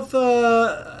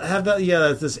have that. Yeah,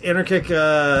 this anarchic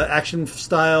action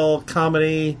style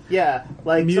comedy. Yeah,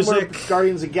 like music,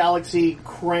 Guardians of the Galaxy,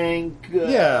 Crank.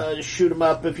 Shoot 'em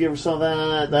up if you ever saw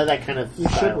that kind of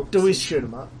style. Do we shoot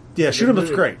 'em up? Yeah, Shoot 'em Up's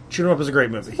great. Shoot 'em Up is a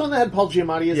great movie. It's one that had Paul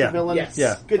Giamatti as the villain. Yes.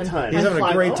 Yeah, good time. He's having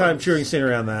a great time Owens. chewing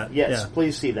scenery on that. Yes, yeah.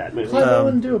 please see that movie. Clive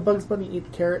Owen do a Bugs Bunny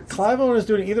eat carrots? Clive Owen is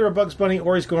doing either a Bugs Bunny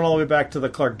or he's going all the way back to the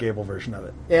Clark Gable version of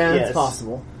it. Yeah, Yes. it's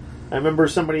possible. I remember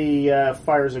somebody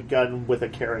fires a gun with a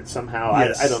carrot somehow.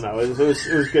 Yes. I don't know. It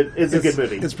was good. It's a good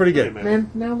movie. It's pretty good.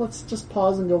 Man, now let's just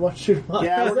pause and go watch Shoot 'em Up.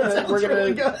 Yeah, we're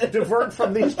gonna divert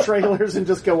from these trailers and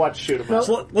just go watch Shoot 'em Up.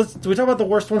 So do we talk about the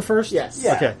worst one first? Yes.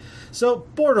 Yeah. Okay. So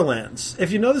Borderlands.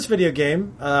 If you know this video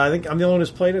game, I think I'm the only one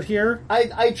who's played it here.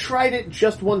 I tried it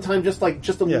just one time, just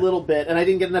a little bit, and I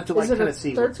didn't get enough to Is it kind a of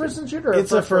see. third-person shooter? Or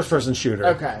It's a first-person shooter.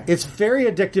 Okay. It's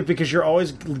very addictive because you're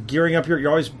always gearing up. You're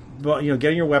always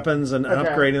getting your weapons and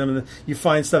upgrading them, and you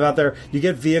find stuff out there. You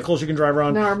get vehicles you can drive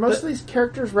around. Now, are most of these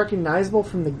characters recognizable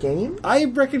from the game? I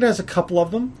recognize a couple of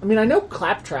them. I mean, I know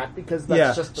Claptrap because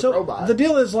that's just the robot. The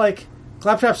deal is like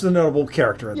Claptrap's the notable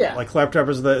character in that. Yeah. Like Claptrap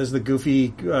is the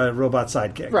goofy robot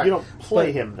sidekick. Right. You don't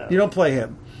play him though. You don't play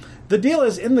him. The deal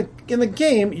is in the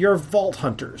game you're vault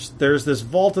hunters. There's this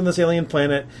vault on this alien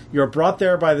planet. You're brought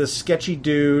there by this sketchy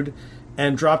dude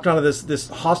and dropped onto this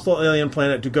hostile alien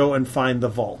planet to go and find the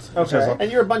vault. Okay. And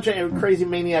you're a bunch of crazy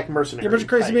maniac mercenaries. You're a bunch of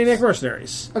crazy maniac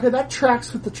mercenaries. Okay, that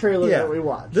tracks with the trailer that we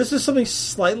watched. This is something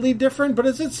slightly different, but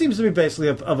it seems to be basically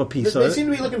of a piece of They it. seem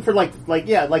to be looking for like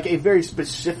a very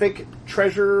specific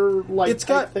treasure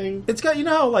type thing. It's got, you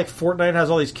know how like Fortnite has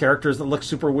all these characters that look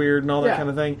super weird and all that kind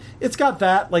of thing? It's got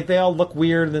that. Like they all look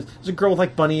weird. And there's a girl with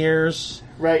like bunny ears.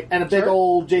 Right, and a big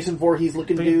old Jason Voorhees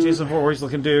looking dude. Jason Voorhees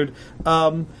looking dude.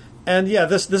 And yeah,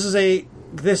 this is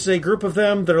a group of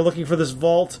them that are looking for this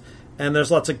vault, and there's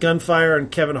lots of gunfire,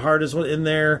 and Kevin Hart is in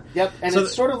there. Yep, and it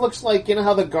sort of looks like, you know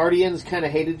how the Guardians kind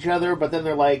of hate each other, but then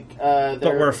they're like... but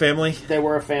we're a family? They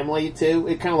were a family, too.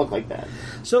 It kind of looked like that.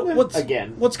 So what's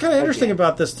kind of interesting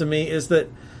about this to me is that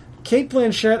Cate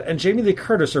Blanchett and Jamie Lee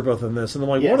Curtis are both in this, and I'm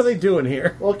like, what are they doing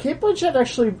here? Well, Cate Blanchett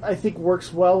actually, I think,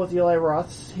 works well with Eli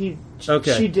Roth. She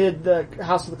did the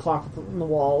House of the Clock in the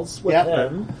Walls with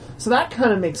him. So that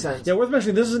kind of makes sense. Yeah, worth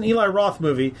mentioning, this is an Eli Roth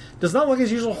movie. Does not look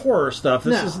his usual horror stuff.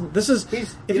 This is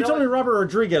if you told me Robert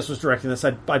Rodriguez was directing this,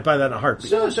 I'd buy that in a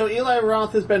heartbeat. So Eli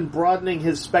Roth has been broadening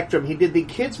his spectrum. He did the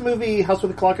kids movie House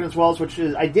with the Clock in its Walls, which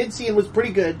I did see and was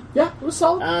pretty good. Yeah, it was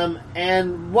solid.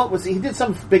 And what was he did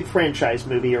some big franchise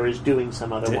movie, or is doing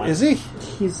some other one? Is he?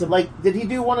 He's did he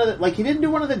do one of the he didn't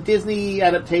do one of the Disney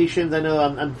adaptations? I know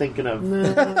I'm thinking of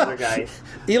another guy. guy.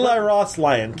 Eli Roth's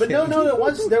Lion King. But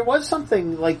no, there was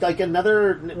something like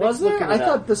another. Was there? I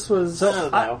thought this was. So I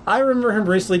don't know. I remember him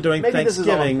recently doing Maybe this is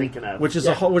all I'm Thanksgiving, thinking of. which is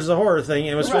a horror thing,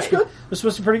 and it was supposed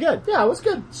to be pretty good. Yeah, it was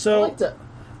good. So I liked it.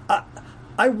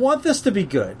 I want this to be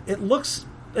good. It looks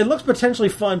potentially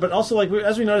fun, but also like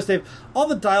as we noticed, Dave, all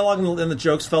the dialogue and the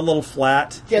jokes felt a little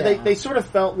flat. Yeah, they sort of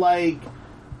felt like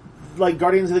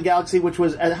Guardians of the Galaxy, which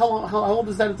was how old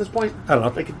is that at this point? I don't know,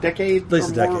 like a decade, at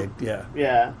least a or more? decade. Yeah,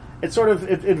 yeah. It sort of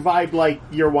it vibed like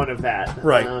year one of that,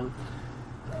 right?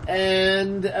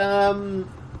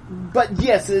 But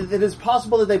yes, it is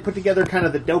possible that they put together kind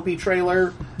of the dopey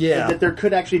trailer. Yeah, and that there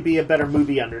could actually be a better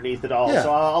movie underneath it all. Yeah.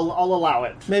 So I'll allow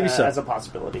it. Maybe so as a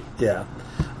possibility. Yeah.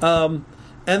 And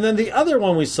then the other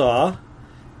one we saw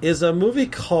is a movie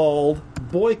called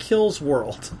Boy Kills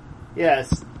World.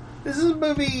 Yes. This is a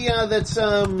movie that's,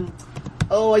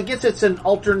 I guess it's an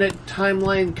alternate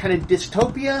timeline kind of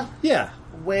dystopia. Yeah.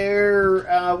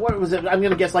 Where, what was it? I'm going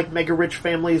to guess like mega rich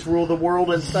families rule the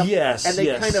world and stuff. Yes. And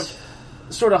they kind of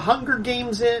sort of Hunger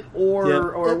Games it,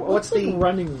 or what's the...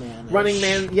 Running Man. Running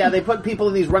Man. Yeah, they put people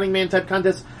in these Running Man type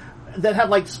contests that have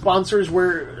like sponsors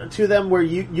where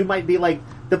you might be like,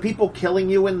 the people killing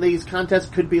you in these contests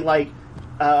could be like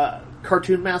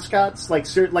cartoon mascots, like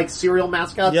cereal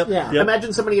mascots. Yep. Yeah. Yep.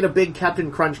 Imagine somebody in a big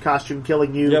Captain Crunch costume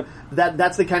killing you. Yep.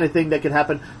 That's the kind of thing that could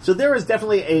happen. So there is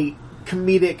definitely a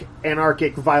comedic,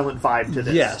 anarchic, violent vibe to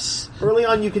this. Yes. Early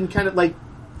on, you can kind of like.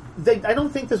 I don't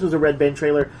think this was a Red Band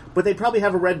trailer, but they probably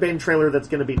have a Red Band trailer that's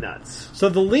going to be nuts. So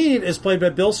the lead is played by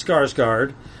Bill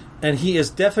Skarsgård, and he is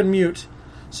deaf and mute.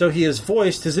 So he is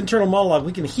voiced, his internal monologue,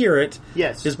 we can hear it,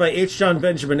 Yes. is by H. John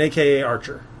Benjamin, a.k.a.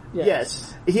 Archer.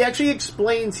 Yes. He actually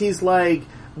explains he's like,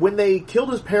 when they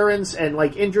killed his parents and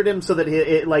like injured him so that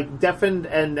it like deafened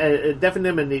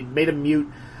him and they made him mute,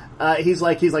 he's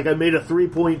like, I made a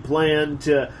 3-point plan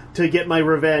to get my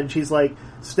revenge. He's like,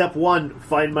 step 1,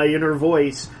 find my inner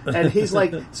voice. And he's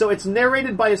like, so it's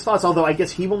narrated by his thoughts, although I guess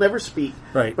he will never speak.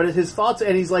 Right. But it's his thoughts,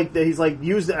 and he's like, I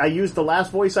used the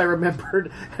last voice I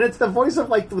remembered, and it's the voice of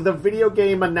like the video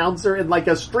game announcer in like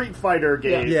a Street Fighter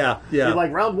game. Yeah. You're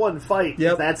like, round 1, fight.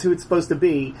 Yep. That's who it's supposed to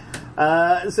be.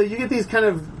 So you get these kind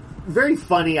of very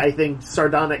funny, I think,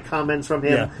 sardonic comments from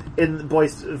him,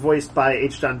 voiced by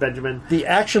H. John Benjamin. The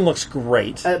action looks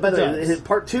great. By the way,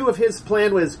 part 2 of his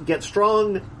plan was get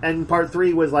strong, and part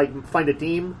 3 was like find a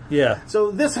team. Yeah. So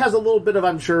this has a little bit of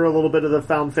the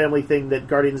found family thing that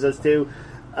Guardians does too,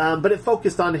 but it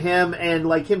focused on him and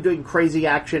like him doing crazy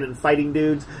action and fighting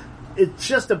dudes. It's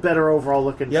just a better overall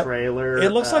looking trailer.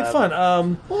 It looks like fun.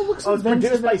 Well, it looks it's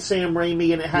produced by Sam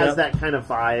Raimi, and it has that kind of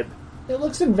vibe. It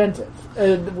looks inventive,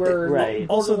 and where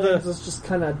also is just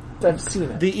kind of I've seen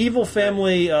it. The evil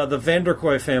family, the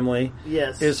Vanderkoy family,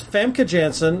 is Famke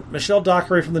Janssen, Michelle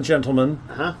Dockery from The Gentleman,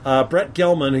 Brett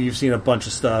Gelman, who you've seen a bunch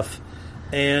of stuff,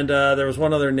 and there was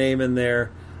one other name in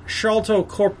there, Charlton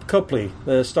Copley,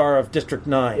 the star of District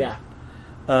 9. Yeah.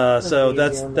 So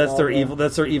that's their evil.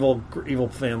 That's their evil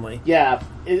family. Yeah,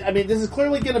 I mean, this is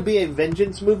clearly going to be a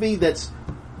vengeance movie that's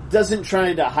doesn't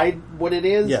try to hide what it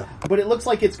is. Yeah. But it looks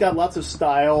like it's got lots of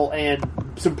style and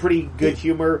some pretty good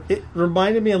humor. It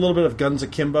reminded me a little bit of Guns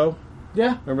Akimbo.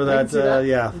 Yeah, remember that?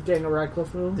 Yeah, Daniel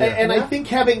Radcliffe movie. And I think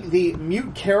having the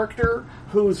mute character,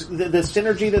 who's the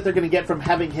synergy that they're going to get from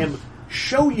having him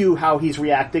show you how he's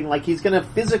reacting, like he's going to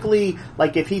physically,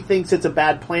 like if he thinks it's a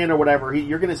bad plan or whatever,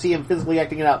 you're going to see him physically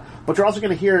acting it out. But you're also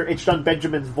going to hear H. John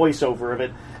Benjamin's voiceover of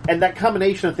it, and that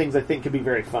combination of things I think could be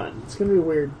very fun. It's going to be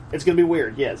weird. It's going to be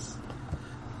weird, yes.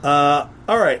 All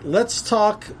right, let's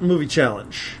talk movie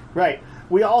challenge. Right.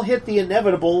 We all hit the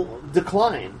inevitable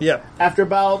decline. Yep. After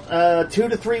about 2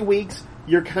 to 3 weeks,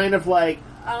 you're kind of like,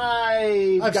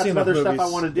 I've got some other stuff I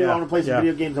want to do. I want to play some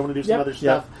video games. I want to do some other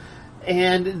stuff.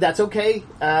 And that's okay.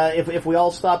 If we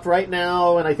all stopped right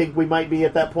now, and I think we might be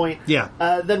at that point,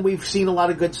 then we've seen a lot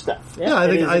of good stuff. Yeah, I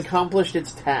think it's accomplished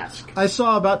its task. I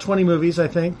saw about 20 movies, I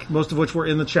think, most of which were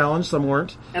in the challenge, some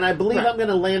weren't. And I believe I'm going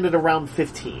to land at around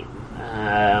 15.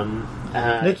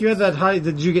 Nick, you had that high.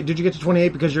 Did you get to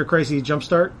 28 because you're a crazy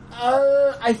jumpstart?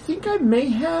 I think I may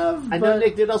have. I know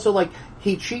Nick did also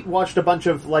he cheat watched a bunch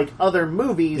of other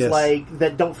movies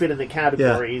that don't fit in the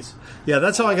categories. Yeah,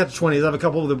 that's how I got to 20. I have a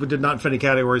couple that did not fit any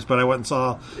categories, but I went and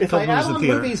saw a couple movies in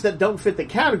theater. Movies that don't fit the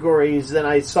categories, then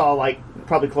I saw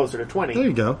probably closer to 20. There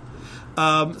you go.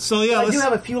 I do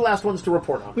have a few last ones to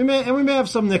report on. We may have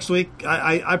some next week.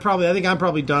 I think I'm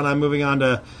probably done. I'm moving on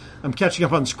to. I'm catching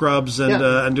up on Scrubs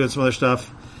and doing some other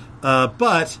stuff.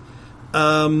 Let's.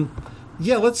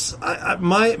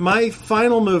 My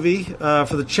final movie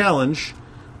for the challenge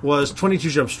was 22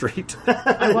 Jump Street.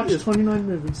 I watched 29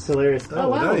 movies. It's hilarious. Oh,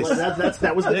 wow. Nice.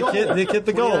 That was the goal. Nick hit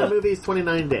the goal. 29 movies,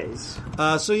 29 days.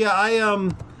 So yeah,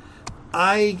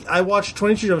 I watched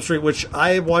 22 Jump Street, which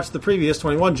I watched the previous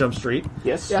 21 Jump Street.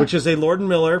 Yes. Yeah. Which is a Lord and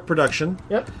Miller production.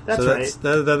 Yep. That's right.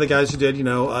 They're the guys who did,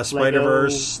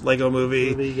 Spider-Verse, Lego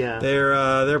Movie. Yeah.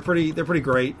 They're pretty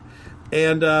great.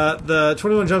 And the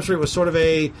 21 Jump Street was sort of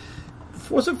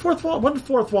wasn't fourth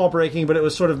wall breaking, but it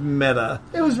was sort of meta.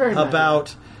 It was very meta.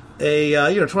 About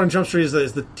 21 Jump Street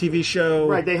is the TV show.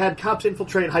 Right, they had cops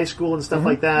infiltrate high school and stuff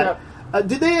like that. Yep.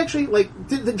 Did they actually,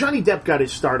 Johnny Depp got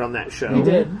his start on that show? He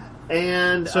did.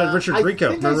 And so Richard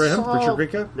Grieco. Remember him? Richard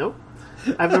Grieco? Nope.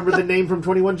 I remember the name from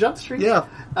 21 Jump Street. Yeah.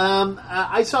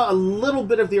 I saw a little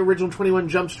bit of the original 21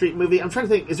 Jump Street movie. I'm trying to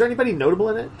think, is there anybody notable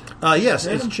in it? Yes,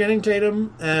 it's Channing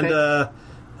Tatum and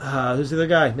who's the other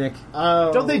guy, Nick?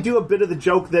 Don't they do a bit of the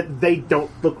joke that they don't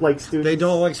look like students? They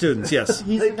don't look like students, yes.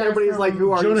 Everybody's like,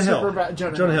 who are Jonah you? Hill.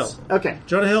 Jonah Hill. Okay.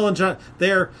 Jonah Hill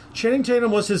and Channing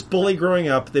Tatum was his bully growing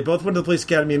up. They both went to the police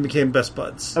academy and became best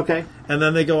buds. Okay. And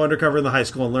then they go undercover in the high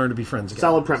school and learn to be friends again.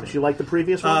 Solid premise. You like the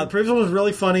previous one? The previous one was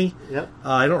really funny. Yep.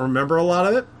 I don't remember a lot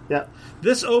of it. Yep.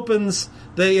 This opens.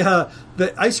 The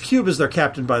Ice Cube is their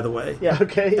captain, by the way. Yeah.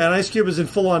 Okay. And Ice Cube is in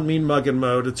full-on mean mugging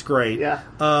mode. It's great. Yeah.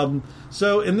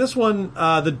 So in this one,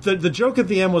 the joke at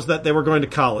the end was that they were going to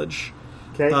college.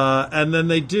 Okay. And then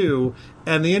they do.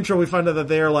 And the intro, we find out that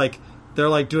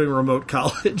they're doing remote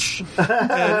college,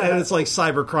 and it's like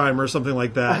cybercrime or something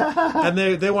like that. And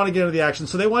they want to get into the action,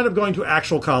 so they wind up going to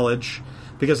actual college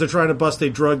because they're trying to bust a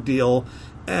drug deal.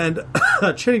 And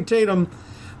Channing Tatum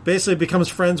basically becomes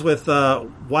friends with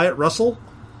Wyatt Russell,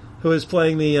 who is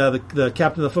playing the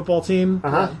captain of the football team,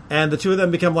 and the two of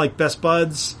them become like best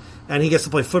buds. And he gets to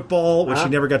play football, which he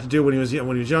never got to do when he was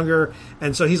younger.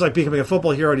 And so he's like becoming a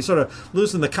football hero, and he's sort of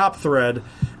losing the cop thread.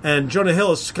 And Jonah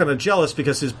Hill is kind of jealous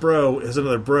because his bro is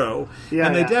another bro. Yeah,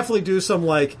 and they definitely do some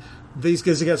like these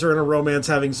guys are in a romance,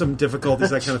 having some difficulties,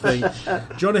 that kind of thing.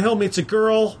 Jonah Hill meets a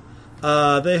girl.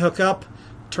 They hook up.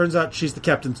 Turns out she's the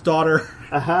captain's daughter.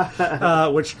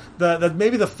 Which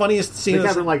maybe the funniest scene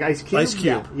is like Ice Cube. Ice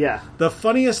Cube. Yeah. The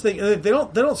funniest thing, they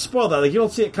don't spoil that. Like you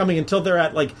don't see it coming until they're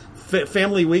at like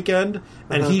family weekend,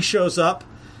 and he shows up,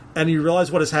 and you realize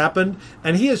what has happened,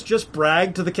 and he has just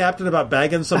bragged to the captain about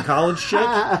bagging some college chick,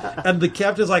 and the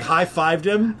captain's like high-fived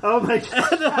him. Oh my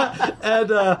god! and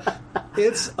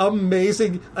it's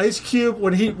amazing. Ice Cube,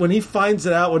 when he finds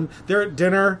it out, when they're at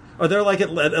dinner, or they're like at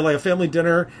like a family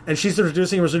dinner, and she's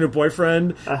introducing him as her new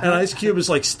boyfriend, and Ice Cube is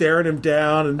like staring him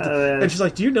down, and she's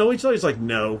like, "Do you know each other?" He's like,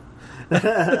 "No."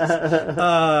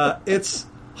 It's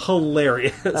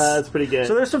hilarious. That's pretty good.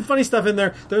 So there's some funny stuff in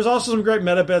there. There's also some great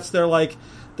meta bits. They're like,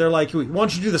 why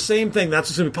don't you do the same thing? That's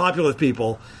what's going to be popular with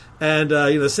people. And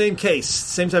the same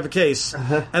type of case.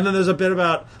 And then there's a bit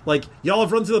about like, y'all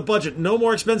have run through the budget. No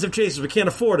more expensive chases. We can't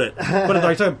afford it. But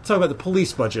like talking about the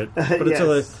police budget. But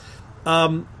yes.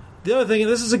 The other thing, and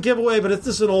this is a giveaway, but this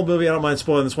is an old movie. I don't mind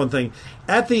spoiling this one thing.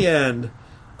 At the end,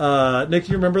 Nick,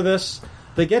 do you remember this?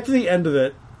 They get to the end of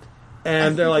it.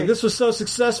 And they're like, this was so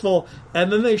successful.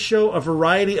 And then they show a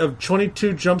variety of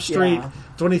 22 Jump Street,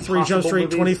 23 Jump Street,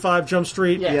 movies. 25 Jump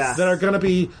Street that are going to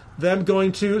be them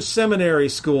going to seminary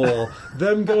school,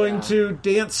 them going to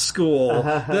dance school,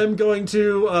 them going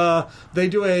to, they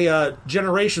do a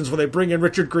Generations where they bring in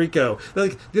Richard Grieco.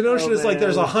 Like, the notion is like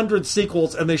there's 100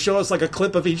 sequels, and they show us like a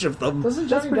clip of each of them. Doesn't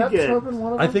Johnny Depp show up in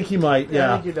one of them? I think he might,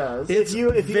 yeah. I think he does. It's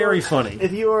very funny.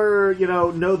 If you are,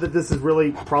 know that this is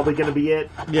really probably going to be it,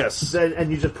 yes,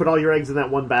 and you just put all your eggs in that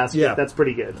one basket, that's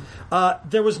pretty good.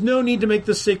 There was no need to make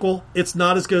this sequel. It's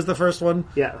not as good as the first one.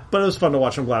 Yeah. But it was fun to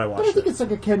watch. I'm glad I watched it. But I think it's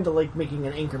like akin to like making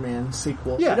an Anchorman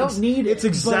sequel. Yeah, you don't need it. It's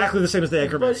exactly the same as the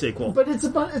Anchorman sequel. But it's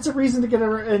a reason to get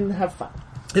over and have fun.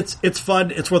 It's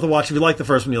fun. It's worth a watch. If you like the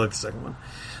first one, you like the second one.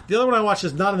 The other one I watched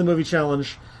is not in the movie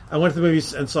challenge. I went to the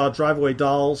movies and saw Drive Away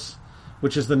Dolls,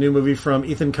 which is the new movie from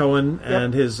Ethan Coen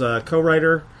and his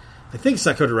co-writer. I think it's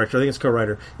not co-director. I think it's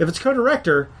co-writer. If it's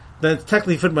co-director, then it's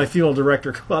technically fit my female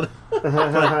director. Come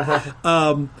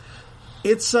on.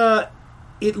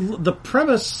 The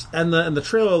premise and the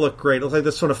trailer look great. It looks like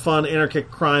this sort of fun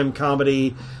anarchic crime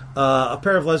comedy. A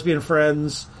pair of lesbian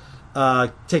friends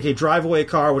take a drive-away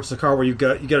car, which is a car where you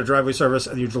get a driveway service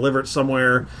and you deliver it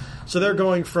somewhere. So they're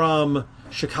going from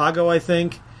Chicago, I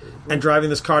think, and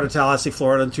driving this car to Tallahassee,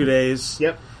 Florida in 2 days.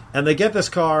 Yep. And they get this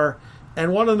car,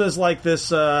 and one of them is like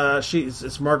this.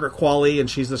 It's Margaret Qualley, and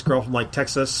she's this girl from like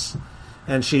Texas.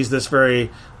 And she's this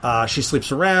very, she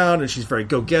sleeps around, and she's very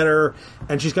go-getter.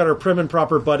 And she's got her prim and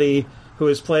proper buddy, who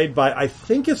is played by, I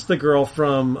think it's the girl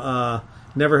from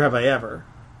Never Have I Ever.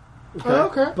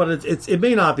 Okay. But it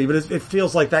may not be, but it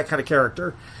feels like that kind of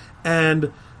character.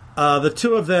 And the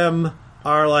two of them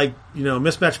are like,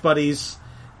 mismatched buddies,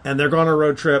 and they're going on a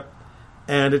road trip,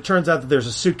 and it turns out that there's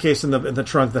a suitcase in the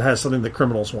trunk that has something that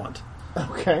criminals want.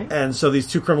 Okay. And so these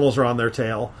two criminals are on their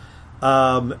tail.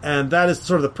 And that is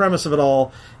sort of the premise of it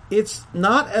all. It's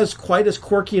not quite as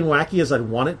quirky and wacky as I'd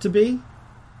want it to be.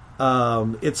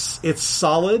 It's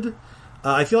solid.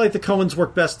 I feel like the Coens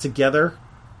work best together.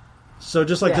 So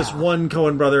just like this one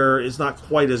Coen brother is not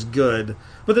quite as good,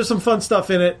 but there's some fun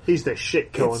stuff in it. He's the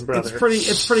shit Coen brother.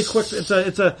 It's pretty quick.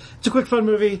 It's a quick fun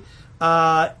movie.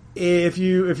 If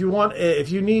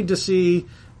you need to see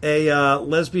a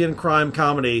lesbian crime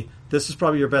comedy, this is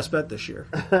probably your best bet this year.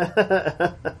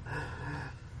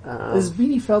 Is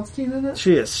Beanie Feldstein in it?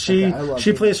 She is.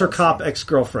 She plays her cop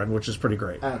ex-girlfriend, which is pretty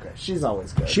great. Okay, she's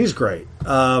always good. She's great.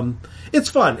 It's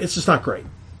fun. It's just not great.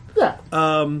 Yeah.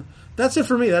 That's it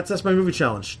for me. That's my movie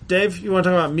challenge. Dave, you want to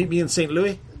talk about Meet Me in St.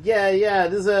 Louis? Yeah.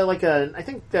 This is I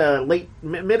think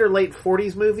mid or late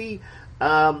 40s movie.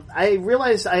 I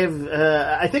realized I have.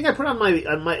 I think I put on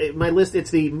my list.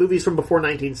 It's the movies from before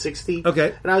 1960.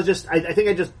 Okay. And I think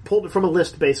I just pulled it from a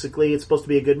list. Basically, it's supposed to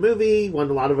be a good movie. Won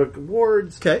a lot of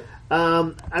awards. Okay.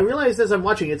 I realized as I'm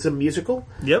watching, it's a musical.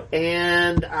 Yep.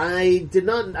 And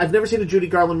I've never seen a Judy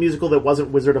Garland musical that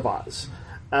wasn't Wizard of Oz.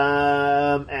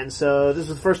 And so this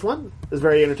was the first one. It was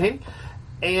very entertaining.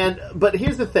 But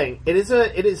here's the thing: it is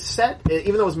set,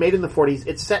 even though it was made in the 40s.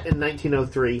 It's set in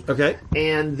 1903. Okay,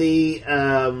 and they're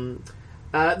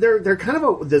kind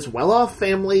of this well-off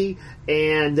family,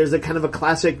 and there's a kind of a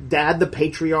classic dad, the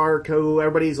patriarch, who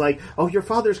everybody's like, "Oh, your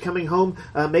father's coming home.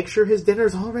 Make sure his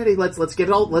dinner's all ready. Let's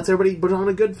everybody put on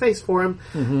a good face for him."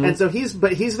 Mm-hmm. And so he's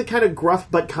the kind of gruff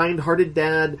but kind-hearted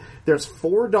dad. There's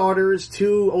 4 daughters,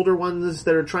 2 older ones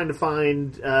that are trying to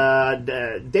find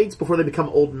dates before they become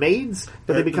old maids,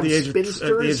 but they become spinsters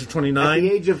at the age of 29, at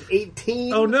the age of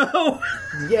 18. Oh no!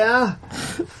 Yeah,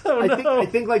 I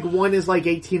think like one is like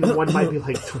 18 and one might be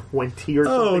like 20 or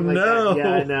something like that. Yeah,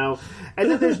 I know.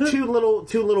 And then there's two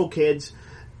little kids.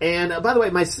 And by the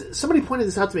way, somebody pointed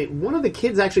this out to me. One of the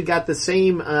kids actually got the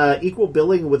same equal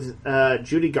billing with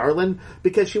Judy Garland,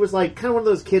 because she was like kind of one of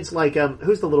those kids like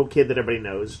who's the little kid that everybody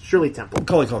knows? Shirley Temple.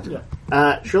 Macaulay Culkin.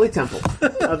 Yeah. Shirley Temple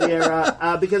of the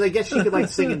era, because I guess she could like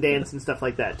sing and dance and stuff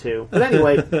like that too. But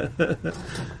anyway,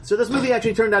 so this movie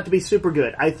actually turned out to be super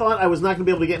good. I thought I was not going to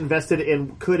be able to get invested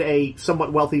in could a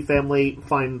somewhat wealthy family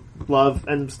find love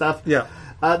and stuff. Yeah.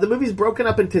 The movie's broken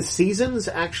up into seasons,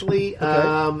 actually,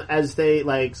 as they,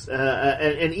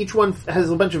 and each one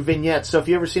has a bunch of vignettes. So if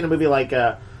you ever seen a movie like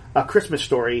A Christmas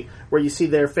Story, where you see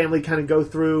their family kind of go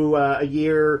through a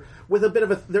year with a bit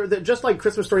of they're just like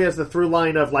Christmas Story has the through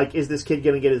line of, like, is this kid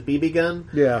going to get his BB gun?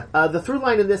 Yeah. The through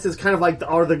line in this is kind of like,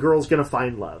 are the girls going to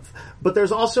find love? But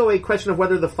there's also a question of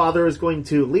whether the father is going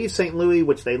to leave St. Louis,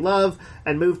 which they love,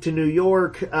 and move to New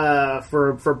York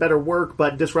for better work,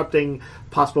 but disrupting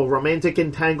possible romantic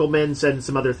entanglements and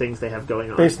some other things they have going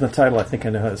on. Based on the title, I think I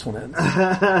know how this one ends.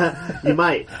 You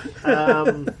might.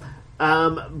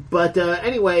 But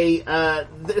anyway,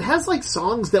 it has like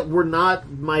songs that were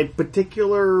not my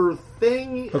particular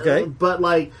thing. Okay. But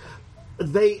like,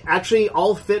 they actually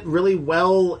all fit really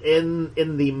well in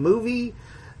the movie.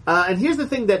 And here's the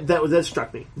thing that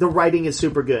struck me. The writing is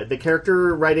super good. The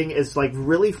character writing is like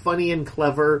really funny and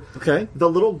clever. Okay. The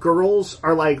little girls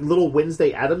are like little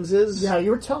Wednesday Addamses. Yeah,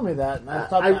 you were telling me that. And I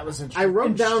thought that was interesting. I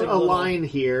wrote down a line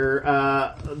here.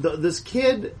 This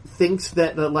kid thinks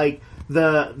that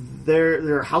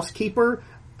their housekeeper,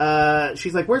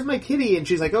 she's like, "Where's my kitty?" And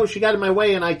she's like, "Oh, she got in my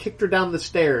way and I kicked her down the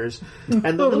stairs."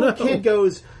 And the little kid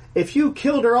goes, "If you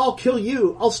killed her, I'll kill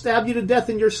you. I'll stab you to death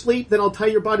in your sleep, then I'll tie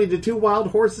your body to 2 wild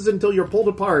horses until you're pulled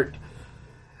apart."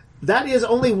 That is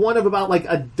only one of about like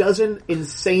a dozen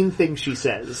insane things she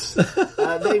says.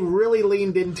 They really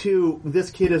leaned into this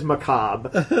kid is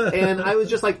macabre. And I was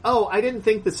just like, oh, I didn't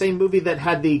think the same movie that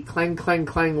had the clang, clang,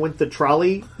 clang went the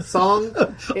trolley song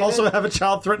also have a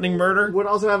child threatening murder? Would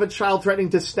also have a child threatening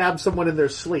to stab someone in their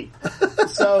sleep.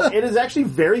 So it is actually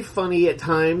very funny at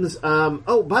times.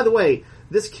 Oh, by the way,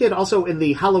 this kid also in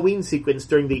the Halloween sequence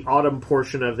during the autumn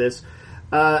portion of this,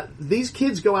 these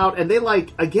kids go out and they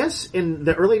I guess in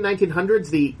the early 1900s,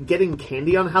 the getting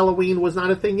candy on Halloween was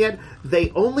not a thing yet.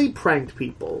 They only pranked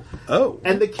people. Oh.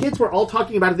 And the kids were all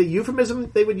talking about it. The euphemism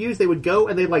they would use, they would go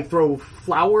and they'd throw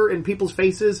flour in people's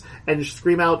faces and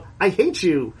scream out, "I hate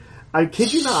you. I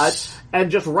kid you not,"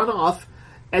 and just run off.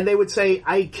 And they would say,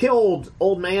 "I killed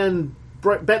old man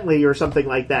Bentley," or something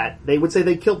like that. They would say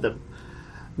they killed them.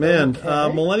 Man,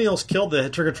 millennials killed the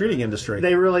trick-or-treating industry.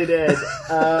 They really did.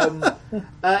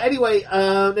 Anyway,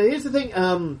 here's the thing.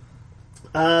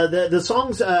 The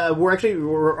songs are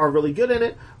really good in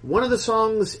it. One of the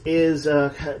songs is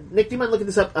Nick. Do you mind looking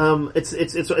this up? It's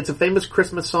a famous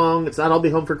Christmas song. It's not "I'll Be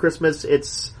Home for Christmas."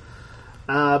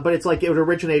 But it's like it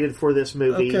originated for this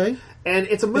movie. Okay, and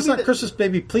it's a movie. It's not Christmas,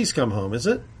 Baby, Please Come Home, is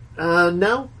it?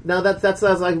 No, that's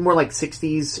like more like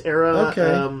 '60s era.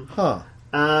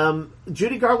 Okay,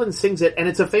 Judy Garland sings it, and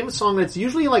it's a famous song. And it's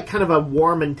usually like kind of a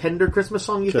warm and tender Christmas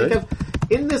song you think of.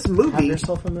 In this movie, Have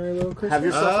Yourself a Merry Little Christmas. Have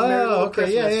Yourself a Merry Little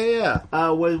Christmas. Yeah.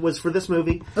 Was for this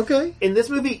movie. Okay. In this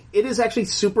movie, it is actually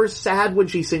super sad when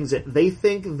she sings it. They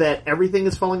think that everything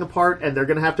is falling apart and they're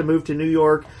going to have to move to New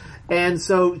York. And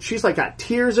so she's like got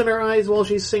tears in her eyes while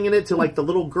she's singing it to like the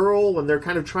little girl, and they're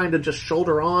kind of trying to just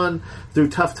shoulder on through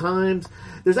tough times.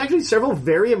 There's actually several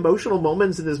very emotional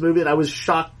moments in this movie that I was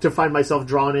shocked to find myself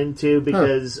drawn into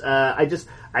because I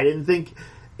didn't think.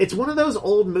 It's one of those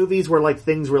old movies where like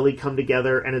things really come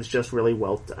together and it's just really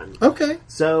well done. Okay.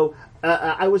 So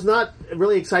I was not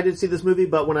really excited to see this movie,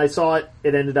 but when I saw it,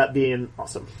 it ended up being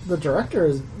awesome. The director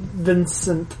is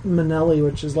Vincent Minnelli,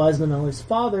 which is Liza Minnelli's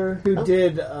father, who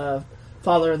did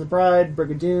Father and the Bride,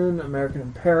 Brigadoon, American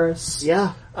in Paris.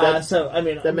 Yeah.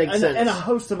 That makes sense. And a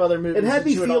host of other movies. It had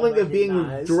the feeling of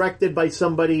being directed by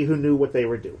somebody who knew what they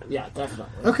were doing. Yeah,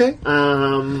 definitely. Okay.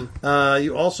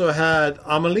 You also had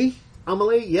Amélie.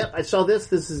 Amélie, yep, I saw this.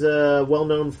 This is a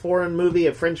well-known foreign movie,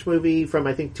 a French movie from,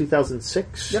 I think,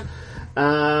 2006. Yep.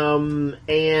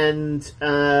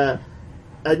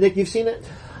 Nick, you've seen it?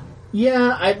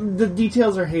 Yeah, the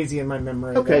details are hazy in my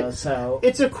memory. Okay, though, so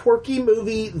it's a quirky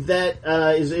movie that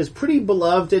is pretty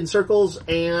beloved in circles,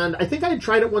 and I think I had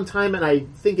tried it one time, and I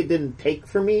think it didn't take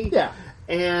for me. Yeah,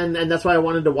 and that's why I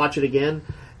wanted to watch it again.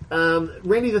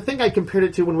 Randy, the thing I compared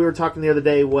it to when we were talking the other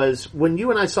day was when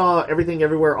you and I saw Everything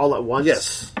Everywhere All at Once.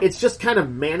 Yes. It's just kind of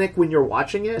manic when you're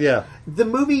watching it. Yeah. This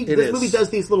movie does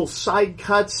these little side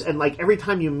cuts, and like every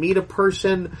time you meet a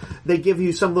person, they give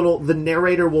you the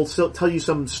narrator will tell you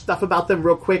some stuff about them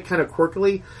real quick, kind of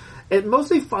quirkily. It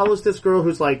mostly follows this girl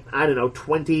who's like, I don't know,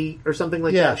 20 or something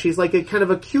like that. She's like a kind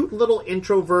of a cute little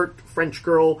introvert French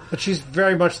girl. But she's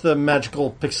very much the magical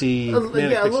pixie. A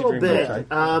little bit.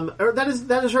 Or that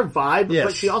is her vibe. Yes.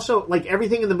 But she also, like,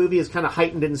 everything in the movie is kind of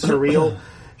heightened and surreal.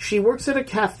 She works at a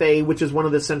cafe, which is one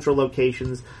of the central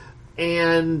locations,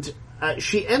 and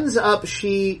she ends up,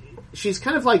 she's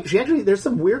kind of like, there's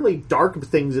some weirdly dark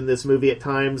things in this movie at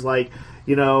times, like,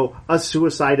 you know, a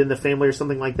suicide in the family or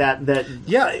something like that.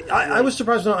 I was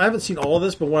surprised. I haven't seen all of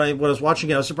this, but when I was watching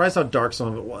it, I was surprised how dark some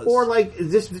of it was. Or like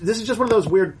this is just one of those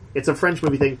weird. It's a French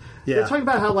movie thing. Yeah. They're talking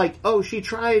about how like, oh, she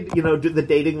tried, the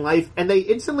dating life, and they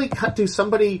instantly cut to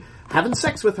somebody having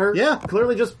sex with her. Yeah,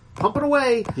 clearly just pumping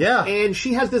away. Yeah, and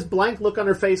she has this blank look on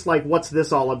her face, like, what's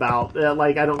this all about?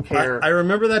 Like, I don't care. I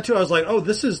remember that too. I was like, oh,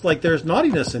 this is like, there's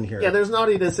naughtiness in here. Yeah, there's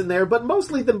naughtiness in there, but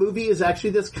mostly the movie is actually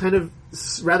this kind of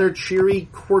rather cheery,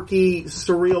 quirky,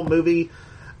 surreal movie.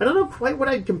 I don't know quite what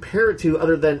I'd compare it to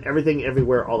other than Everything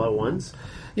Everywhere All at Once.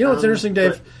 You know what's interesting,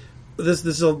 Dave? This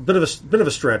is a bit of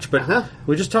a stretch, but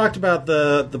we just talked about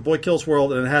the Boy Kills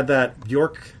World, and it had that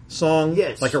Bjork song,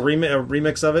 like a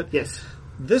remix of it. Yes.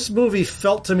 This movie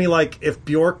felt to me like if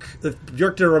Bjork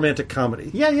did a romantic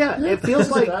comedy. Yeah. It feels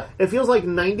like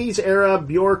 90s era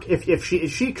Bjork. If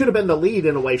she could have been the lead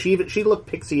in a way. She looked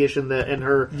pixie-ish in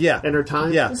her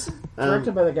time. Yeah. This is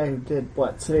directed by the guy who did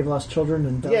City of Lost Children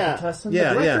and Delicatessen. The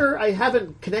director I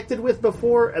haven't connected with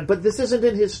before, but this isn't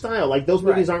in his style. Like, those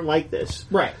movies aren't like this.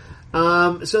 Right.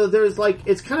 So there's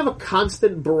it's kind of a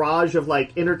constant barrage of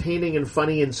like entertaining and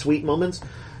funny and sweet moments.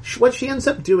 What she ends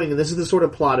up doing, and this is the sort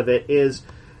of plot of it, is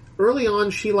early on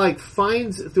she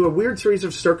finds through a weird series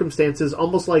of circumstances,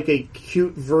 almost like a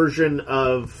cute version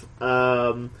of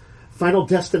Final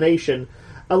Destination,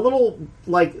 a little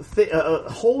a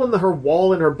hole in her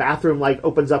wall in her bathroom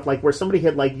opens up, where somebody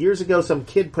had years ago some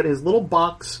kid put his little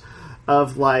box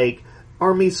of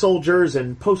army soldiers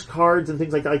and postcards and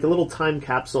things like that, a little time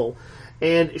capsule,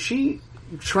 and she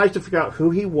tries to figure out who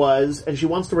he was, and she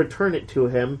wants to return it to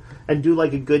him and do a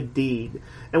good deed.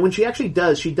 And when she actually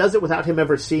does, she does it without him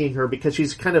ever seeing her, because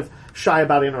she's kind of shy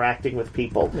about interacting with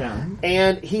people. Yeah.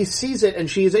 And he sees it, and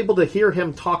she is able to hear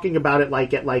him talking about it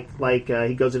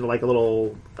he goes into a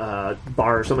little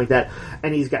bar or something like that,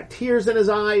 and he's got tears in his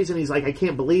eyes, and he's like, I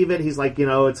can't believe it. He's like,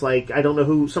 it's I don't know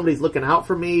who, somebody's looking out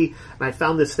for me, and I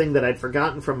found this thing that I'd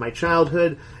forgotten from my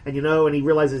childhood, and and he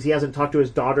realizes he hasn't talked to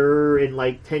his daughter in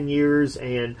 10 years,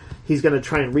 and he's going to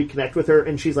try and reconnect with her,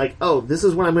 and she's like, oh, this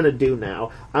is what I'm going to do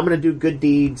now. I'm going to do good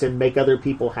deeds and make other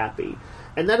people happy.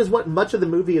 And that is what much of the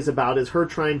movie is about, is her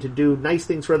trying to do nice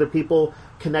things for other people,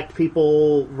 connect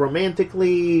people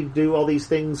romantically, do all these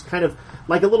things, kind of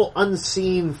like a little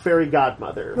unseen fairy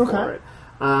godmother for it.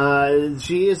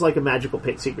 She is like a magical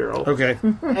pixie girl. Okay.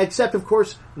 Except, of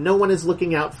course, no one is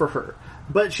looking out for her.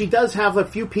 But she does have a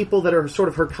few people that are sort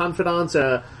of her confidants,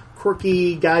 a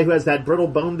quirky guy who has that brittle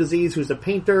bone disease, who's a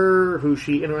painter, who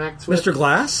she interacts with. Mr.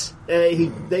 Glass?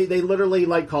 They literally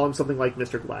call him something like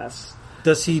Mr. Glass.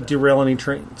 Does he derail any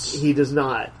trains? He does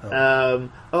not.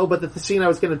 But the scene I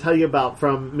was going to tell you about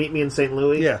from Meet Me in St.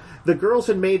 Louis, the girls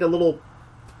had made a little,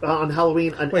 on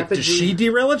Halloween, an effigy. Did she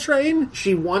derail a train?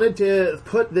 She wanted to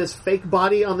put this fake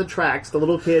body on the tracks, the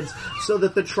little kids, so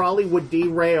that the trolley would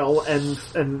derail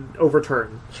and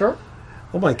overturn. Sure.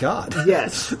 Oh my god.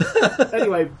 Yes.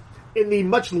 Anyway, in the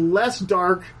much less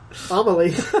dark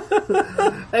Amelie.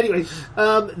 Anyway,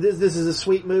 this is a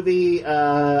sweet movie.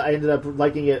 I ended up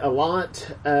liking it a lot.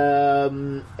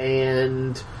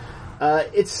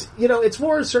 It's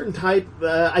more a certain type,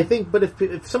 I think, but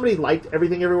if somebody liked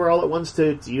Everything Everywhere All at Once,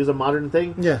 to use a modern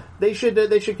thing, they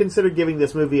should consider giving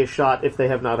this movie a shot if they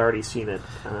have not already seen it.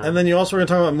 And then you also were going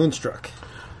to talk about Moonstruck.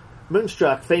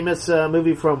 Moonstruck, famous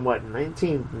movie from,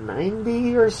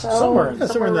 1990 or so? Somewhere in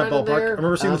that ballpark. There. I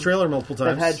remember seeing the trailer multiple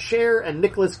times. That had Cher and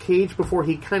Nicolas Cage before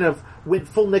he kind of went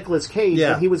full Nicolas Cage.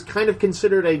 Yeah. And he was kind of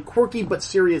considered a quirky but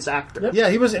serious actor. Yep. Yeah,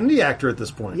 he was an indie actor at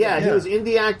this point. Yeah, he was an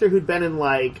indie actor who'd been in,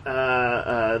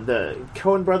 the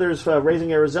Coen Brothers'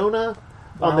 Raising Arizona.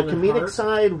 On the comedic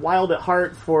side, Wild at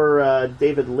Heart for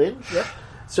David Lynch. Yep.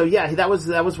 So, yeah, that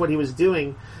was what he was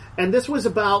doing. And this was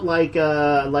about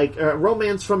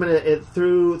romance from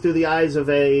through the eyes of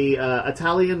a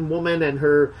Italian woman and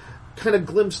her kind of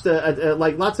glimpsed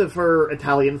lots of her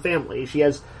Italian family. She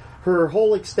has her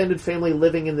whole extended family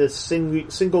living in this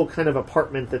single kind of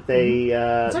apartment that they.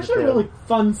 It's actually a really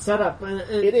fun setup.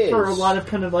 It is for a lot of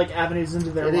kind of avenues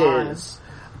into their lives.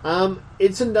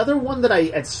 It's another one that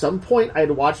at some point I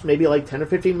had watched maybe 10 or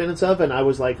 15 minutes of, and I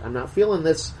was like, I'm not feeling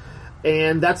this.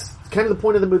 And that's kind of the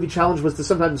point of the movie challenge, was to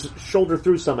sometimes shoulder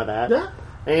through some of that. Yeah.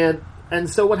 And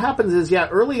so what happens is,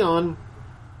 early on,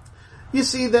 you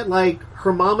see that,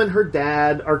 her mom and her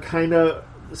dad are kind of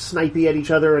snipey at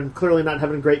each other and clearly not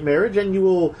having a great marriage, and you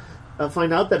will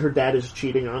find out that her dad is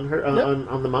cheating on her,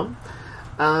 on the mom.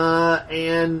 I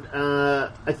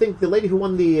think the lady who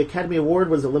won the Academy Award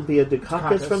was Olympia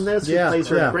Dukakis from this, who plays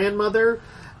her grandmother,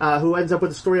 who ends up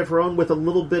with a story of her own with a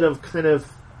little bit of kind of...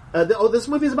 this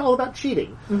movie is all about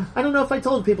cheating. I don't know if I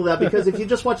told people that, because if you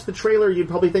just watch the trailer, you'd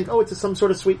probably think, it's some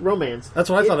sort of sweet romance. That's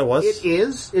what I thought it was. It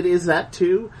is. It is that,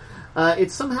 too.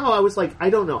 It's somehow, I was like, I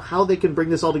don't know how they can bring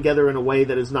this all together in a way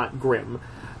that is not grim.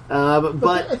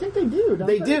 But I think they do, don't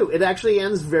they? They do. It actually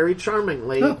ends very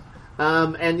charmingly. Oh.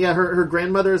 Her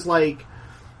grandmother's,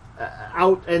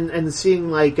 out and seeing,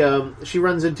 she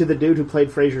runs into the dude who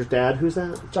played Fraser's dad. Who's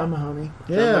that? John Mahoney.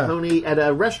 Yeah. John Mahoney at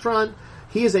a restaurant.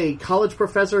 He is a college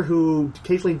professor who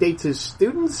occasionally dates his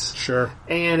students. Sure.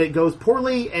 And it goes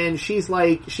poorly, and she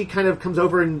kind of comes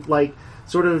over and,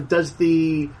 sort of does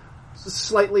the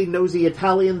slightly nosy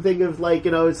Italian thing of,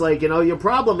 your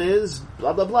problem is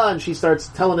blah, blah, blah, and she starts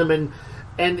telling him,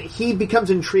 and he becomes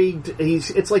intrigued.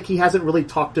 It's like he hasn't really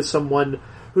talked to someone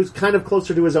who's kind of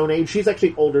closer to his own age. She's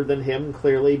actually older than him,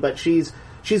 clearly, but she's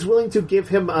willing to give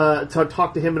him, to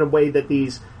talk to him in a way that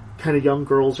these kind of young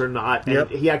girls are not, and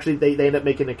they end up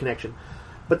making a connection.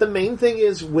 But the main thing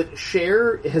is, with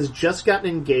Cher has just gotten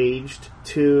engaged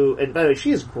to, and by the way,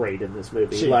 she is great in this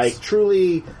movie.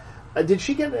 Truly, did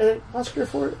she get an Oscar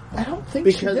for it? I don't think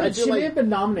because she did. She may have been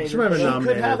nominated. She might have been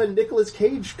nominated. Could have, and Nicolas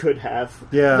Cage could have.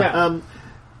 Yeah.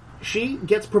 She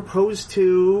gets proposed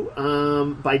to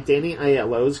by Danny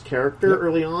Aiello's character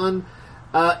early on.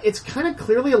 It's kind of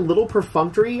clearly a little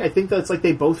perfunctory. I think that's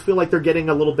they both feel like they're getting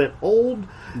a little bit old.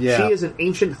 Yeah. She is an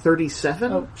ancient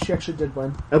 37. Oh, she actually did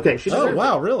win. Okay. She Oh,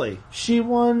 wow, really? She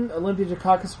won, Olympia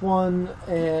Dukakis won,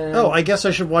 and... Oh, I guess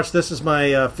I should watch this as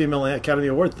my Female Academy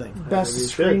Award thing. Best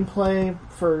screenplay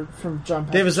from John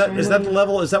Patrick. Dave, is that the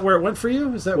level? Is that where it went for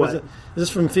you? Is this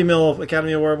from Female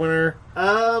Academy Award winner?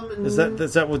 Is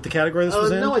that what the category this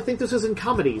was in? No, I think this was in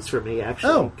comedies for me,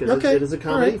 actually. Oh, okay. It is a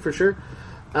comedy, for sure.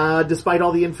 Despite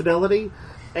all the infidelity.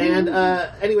 And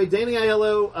anyway, Danny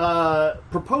Aiello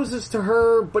proposes to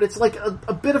her, but it's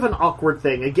a bit of an awkward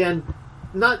thing. Again,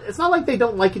 it's not like they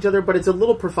don't like each other, but it's a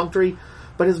little perfunctory.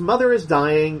 But his mother is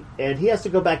dying, and he has to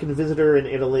go back and visit her in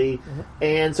Italy. Mm-hmm.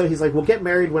 And so he's like, we'll get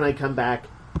married when I come back.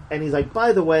 And he's like,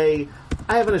 by the way,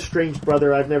 I have an estranged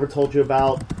brother I've never told you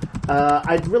about.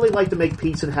 I'd really like to make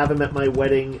peace and have him at my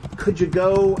wedding. Could you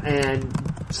go and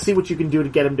see what you can do to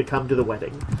get him to come to the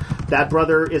wedding? That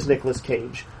brother is Nicolas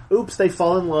Cage. Oops, they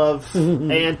fall in love,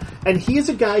 and he is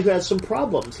a guy who has some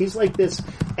problems. He's like this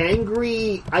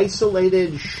angry,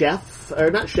 isolated chef,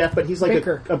 or not chef, but he's like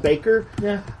a baker,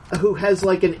 who has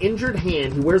like an injured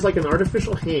hand. He wears like an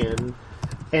artificial hand,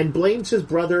 and blames his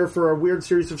brother for a weird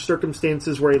series of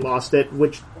circumstances where he lost it,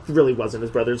 which really wasn't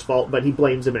his brother's fault, but he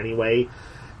blames him anyway.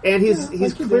 And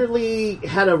he's clearly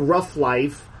had a rough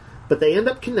life, but they end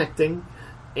up connecting,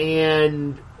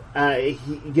 and.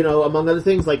 Among other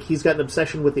things, like he's got an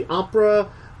obsession with the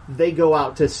opera. They go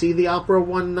out to see the opera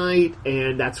one night,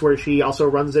 and that's where she also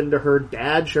runs into her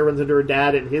dad. She runs into her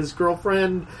dad and his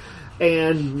girlfriend,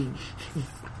 and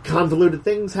convoluted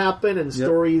things happen, and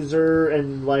stories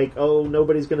and like, oh,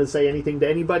 nobody's going to say anything to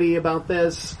anybody about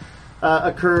this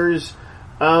occurs.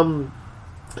 And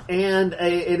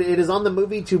it is on the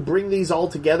movie to bring these all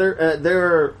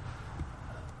together.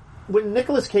 When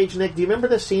Nicolas Cage, Nick, do you remember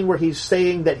the scene where he's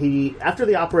saying that after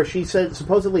the opera, she said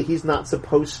supposedly he's not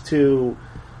supposed to,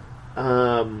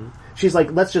 she's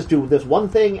like, let's just do this one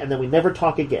thing and then we never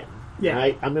talk again. Yeah.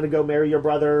 Right? I'm going to go marry your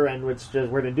brother and we're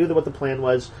going to do what the plan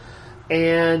was.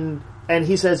 And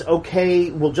he says, okay,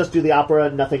 we'll just do the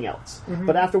opera, nothing else. Mm-hmm.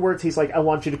 But afterwards, he's like, I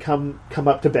want you to come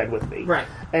up to bed with me. Right.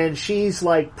 And she's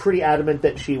like pretty adamant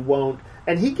that she won't.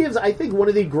 And he gives, I think, one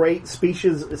of the great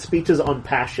speeches on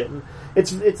passion.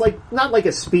 It's like not like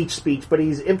a speech, but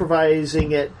he's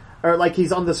improvising it, or like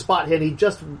he's on the spot, and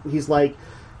he's like,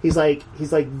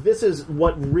 this is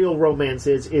what real romance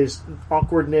is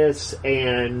awkwardness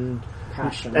and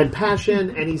passion.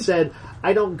 And he said,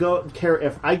 I don't care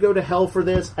if I go to hell for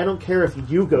this. I don't care if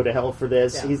you go to hell for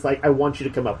this. Yeah. He's like, I want you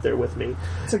to come up there with me.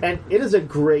 And it is a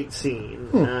great scene.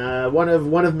 One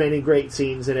of many great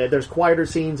scenes in it. There's quieter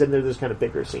scenes and there's kind of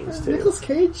bigger scenes too. Nicolas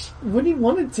Cage, when he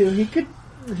wanted to, he could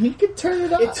turn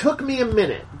it up. It took me a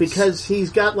minute because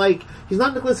he's not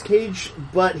Nicolas Cage,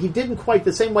 but he didn't quite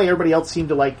the same way everybody else seemed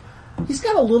to like. He's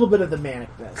got a little bit of the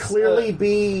manicness. Clearly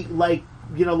be like,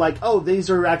 oh, these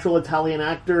are actual Italian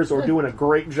actors or doing a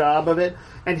great job of it.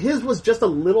 And his was just a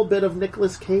little bit of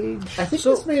Nicolas Cage. I think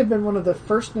this may have been one of the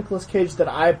first Nicolas Cage that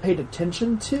I paid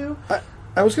attention to.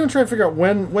 I was going to try and figure out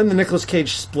when the Nicolas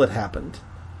Cage split happened.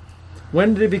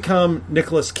 When did he become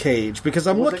Nicolas Cage? Because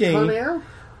I'm looking... It Con Air?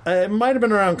 It might have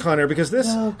been around Con Air because this.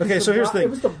 No, okay, so here's the thing.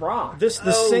 It was The Rock.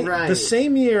 The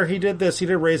same year he did this, he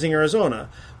did Raising Arizona,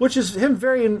 which is him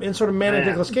very in sort of manic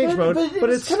Nicolas Cage mode, but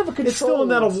it's kind of it's still in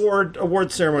that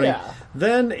award ceremony. Yeah.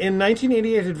 Then in 1988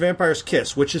 he did Vampire's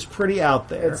Kiss, which is pretty out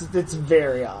there. It's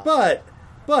very odd.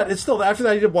 But it's still after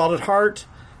that he did Wild at Heart.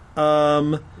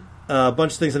 A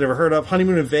bunch of things I never heard of.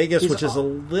 Honeymoon in Vegas, which is a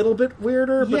little bit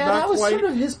weirder, but not quite. Yeah, that was sort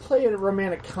of his play at a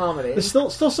romantic comedy. It's still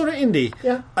sort of indie.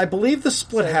 Yeah. I believe the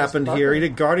split happened here. He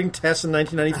did Guarding Tess in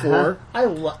 1994.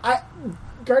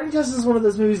 Guarding Tess is one of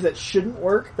those movies that shouldn't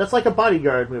work. That's like a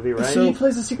bodyguard movie, right? So he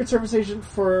plays a Secret Service agent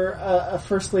for a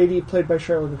first lady played by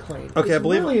Charlotte McClain. Okay, it's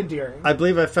really endearing. I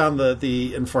believe I found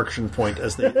the infarction point,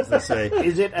 as they say.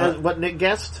 Is it what Nick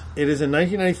guessed? It is in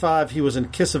 1995. He was in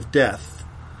Kiss of Death.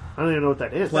 I don't even know what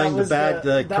that is. Playing the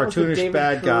cartoonish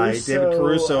bad guy, David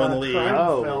Caruso in the lead.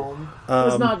 Film. It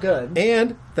was not good.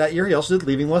 And that year he also did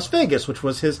Leaving Las Vegas, which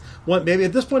was his one. Maybe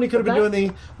at this point he could have been doing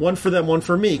the one for them, one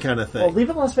for me kind of thing. Well,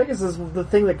 Leaving Las Vegas is the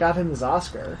thing that got him his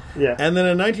Oscar. Yeah. And then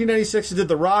in 1996 he did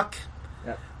The Rock.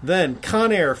 Yep. Then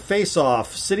Con Air, Face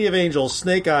Off, City of Angels,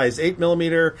 Snake Eyes,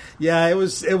 8mm. Yeah, it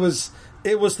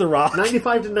was The Rock.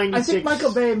 95 to 96. I think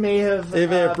Michael Bay may have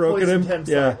broken him.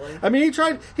 Yeah, I mean he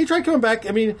tried coming back.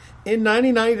 I mean, in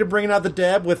 99 to bringing out the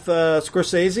Deb with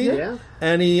Scorsese. Yeah,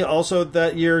 and he also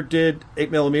that year did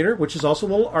 8mm, which is also a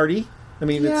little arty. I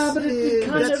mean, but it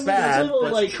kind of bad. A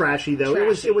little, like, trashy though.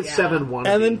 Trashy, it was 7-1.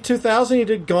 And then 2000 he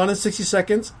did Gone in 60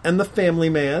 Seconds and The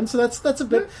Family Man. So that's a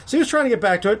bit. So he was trying to get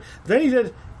back to it. Then he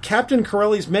did Captain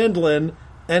Corelli's Mandolin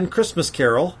and Christmas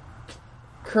Carol.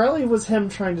 Corelli was him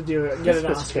trying to get an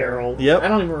Oscar. Carol. Yep. I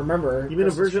don't even remember. You mean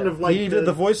a version of like he did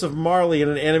the voice of Marley in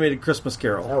an animated Christmas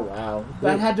Carol. Oh wow,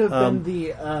 that had to have been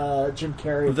the Jim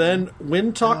Carrey. Then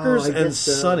Wind Talkers and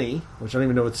Sunny, which I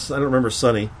don't even know. I don't remember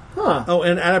Sunny. Huh. Oh,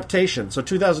 and Adaptation. So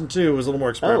 2002 was a little more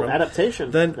experimental. Oh,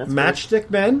 Adaptation. Then Matchstick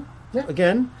Men. Yeah.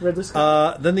 Again. Ridley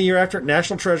Scott. Then the year after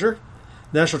National Treasure.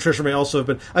 National Treasure may also have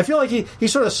been. I feel like he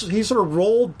sort of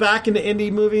rolled back into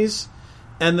indie movies.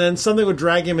 And then something would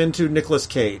drag him into Nicolas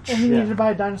Cage. And he needed to buy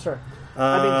a dinosaur.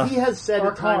 I mean, he has said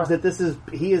at times that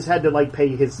he has had to like pay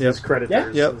his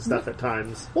creditors and stuff at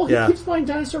times. Well, he keeps buying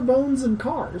dinosaur bones and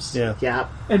cars. Yeah.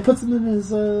 And puts them in his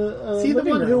See, the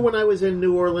one who, when I was in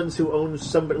New Orleans, who owns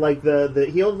somebody like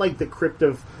he owned like the crypt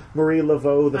of Marie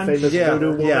Laveau, the famous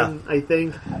voodoo woman, I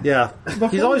think. Yeah.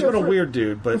 He's always been a weird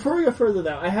dude, but... Before we go further,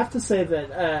 though, I have to say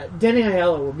that Danny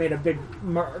Aiello made a big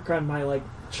mark on my, like,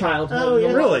 childhood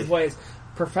in a lot of ways.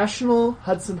 Professional,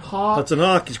 Hudson Hawk. Hudson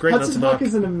Hawk, he's great. Hudson Hawk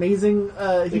is an amazing...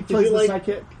 he plays the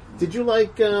sidekick. Did you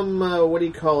like, what do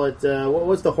you call it? What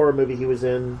was the horror movie he was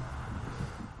in?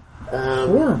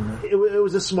 Horror movie? It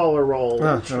was a smaller role.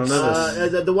 I don't know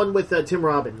this. The one with Tim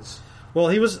Robbins. Well,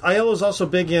 Aiello was also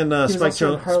big in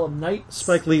Harlem Nights.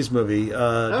 Spike Lee's movie, Do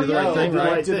the Right Thing.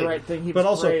 Do the Right Thing. He but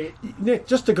was also, great. Nick,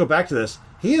 just to go back to this,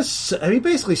 he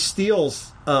basically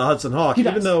steals Hudson Hawk,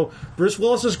 even though Bruce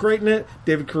Willis is great in it,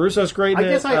 David Caruso's great in it.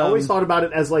 I guess I always thought about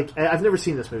it as like, I've never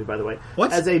seen this movie, by the way.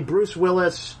 What? As a Bruce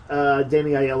Willis,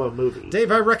 Danny Aiello movie. Dave,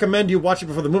 I recommend you watch it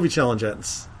before the movie challenge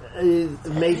ends.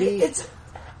 Maybe.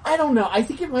 I don't know. I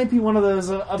think it might be one of those...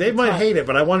 Dave might hate it,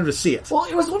 but I wanted to see it. Well,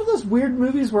 it was one of those weird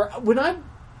movies where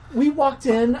we walked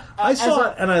in... I saw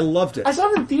it, and I loved it. I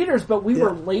saw it in theaters, but we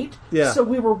were late, so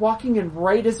we were walking in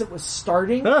right as it was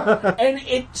starting, and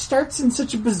it starts in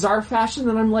such a bizarre fashion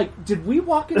that I'm like, did we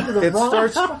walk into the wrong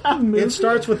fucking movie? It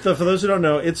starts with, for those who don't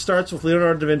know, it starts with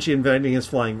Leonardo da Vinci inventing his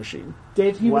flying machine.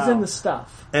 Dave, he was in the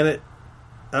stuff. And it...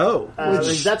 Oh.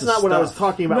 That's not what I was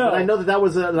talking about, but I know that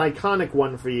was an iconic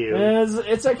one for you.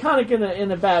 It's iconic in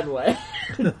a bad way.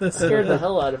 It scared the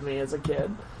hell out of me as a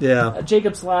kid. Yeah.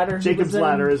 Jacob's Ladder. Jacob's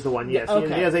Ladder is the one, yes.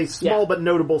 Okay. He has a small but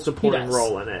notable supporting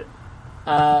role in it.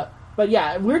 But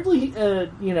yeah, weirdly,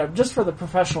 just for the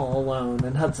professional alone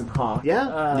and Hudson Hawk.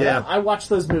 I watched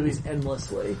those movies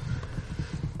endlessly.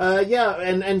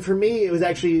 And for me, it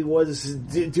was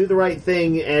Do the Right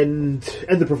Thing and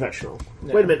The Professional.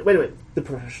 Yeah. Wait a minute. The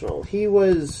Professional.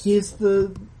 He's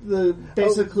the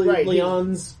basically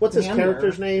Leon's. What's his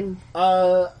character's name?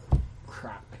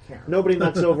 Crap, I can't remember. Nobody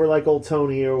knocks over like Old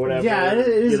Tony or whatever. Yeah, it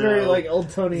is very like Old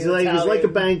Tony. He's like a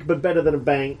bank, but better than a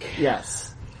bank.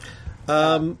 Yes.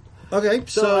 Okay,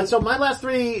 so my last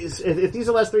three, if these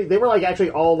are the last three, they were like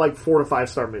actually all like 4 to 5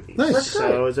 star movies. Nice.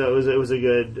 So it was a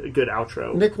good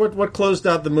outro. Nick, what closed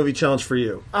out the movie challenge for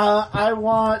you? I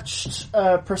watched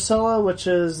Priscilla, which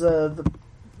is the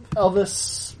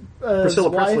Elvis Priscilla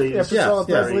wife, Presley's. Priscilla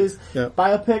Presley's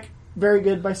biopic. Very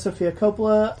good by Sofia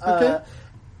Coppola. Okay.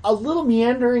 A little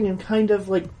meandering and kind of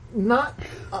like not.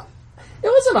 It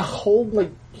wasn't a whole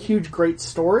like huge great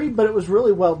story, but it was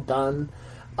really well done.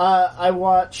 I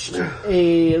watched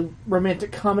a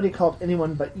romantic comedy called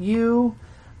Anyone But You,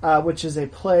 which is a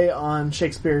play on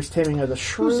Shakespeare's Taming of the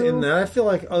Shrew. Who's in that? I feel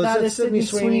like that is Sydney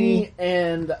Sweeney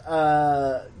and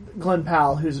Glenn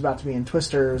Powell, who's about to be in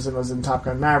Twisters and was in Top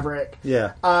Gun Maverick.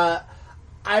 Yeah.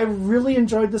 I really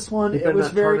enjoyed this one. It was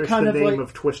very kind of like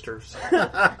of Twisters.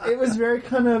 It was very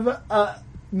kind of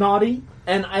naughty,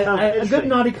 and a good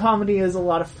naughty comedy is a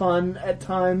lot of fun at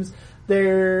times.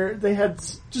 They had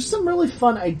just some really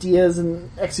fun ideas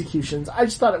and executions. I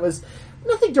just thought it was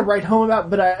nothing to write home about,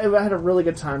 but I had a really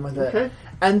good time with it. Okay.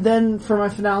 And then for my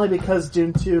finale, because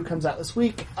Dune 2 comes out this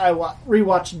week, I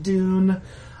rewatched Dune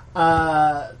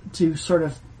to sort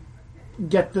of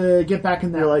get back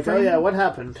in that. You're like, frame. oh yeah, what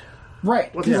happened?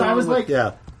 Right, because I was like,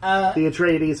 the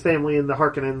Atreides family and the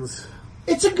Harkonnens.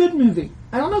 It's a good movie.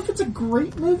 I don't know if it's a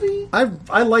great movie.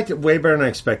 I liked it way better than I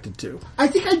expected to. I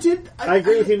think I did. I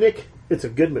agree with you, Nick. It's a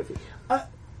good movie. My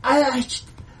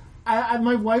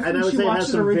wife, and when I would she say it watched has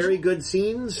it some originally, very good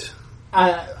scenes.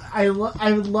 I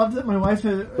love that my wife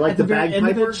like at the the very end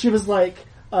of bagpiper? it, she was like,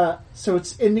 so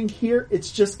it's ending here. It's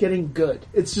just getting good.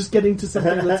 It's just getting to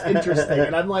something that's interesting.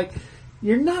 And I'm like,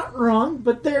 you're not wrong,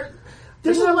 but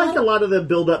there's a lot of the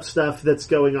build-up stuff that's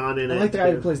going on in it. I like the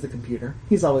guy who plays the computer.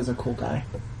 He's always a cool guy.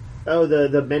 Oh,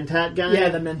 the Mentat guy? Yeah,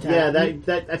 the Mentat. Yeah,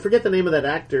 that I forget the name of that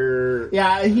actor.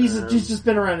 Yeah, he's just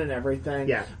been around in everything.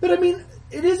 Yeah. But I mean,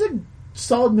 it is a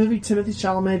solid movie. Timothy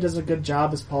Chalamet does a good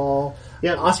job as Paul.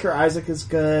 Yeah. Oscar Isaac is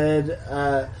good.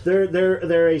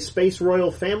 They're a space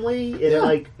royal family in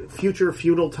like future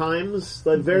feudal times.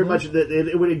 Like very much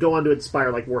it would go on to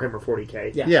inspire like Warhammer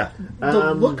 40K. Yeah.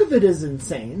 The look of it is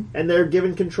insane. And they're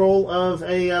given control of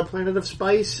a planet of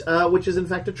spice, which is in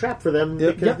fact a trap for them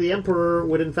because the Emperor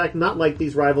would in fact not like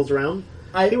these rivals around.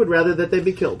 He would rather that they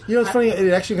be killed. You know, it's funny.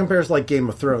 It actually compares like Game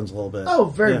of Thrones a little bit. Oh,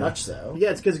 very much so.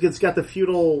 Yeah, it's because it's got the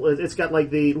feudal. It's got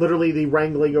like literally the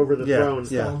wrangling over the throne.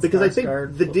 Yeah. Because I think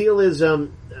the deal is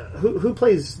who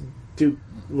plays Duke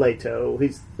Leto?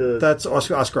 That's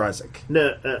Oscar Isaac.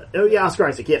 No, Oscar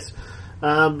Isaac. Yes.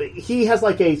 He has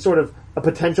like a sort of a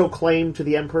potential claim to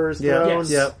the Emperor's throne,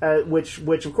 Yes.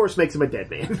 which of course makes him a dead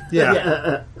man.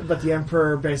 Yeah. But the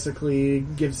Emperor basically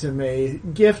gives him a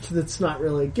gift that's not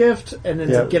really a gift, and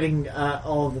ends up getting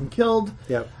all of them killed.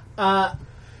 Yep.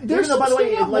 Even though, by the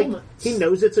way, he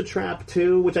knows it's a trap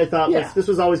too, which I thought this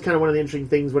was always kind of one of the interesting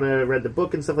things when I read the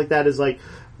book and stuff like that. Is like,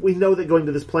 we know that going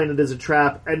to this planet is a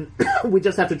trap, and we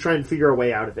just have to try and figure a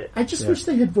way out of it. I just wish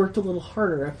they had worked a little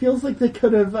harder. It feels like they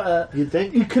could have. You'd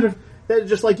think you could have. They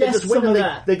just went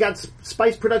and they got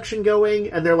spice production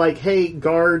going, and they're like, "Hey,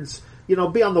 guards,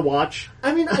 be on the watch."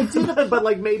 I mean, I did, but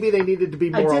like maybe they needed to be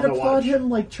more on the watch. I did applaud him,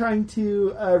 like trying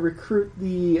to recruit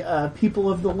the people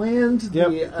of the land.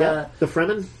 The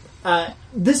Fremen.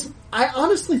 I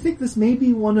honestly think this may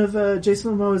be one of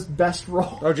Jason Momoa's best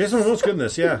roles. Oh, Jason Momoa's good in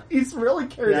this, yeah. He's really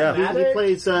charismatic. He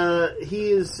plays, he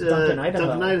is Duncan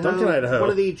Idaho. Duncan Idaho. One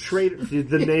of the trainers.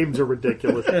 The names are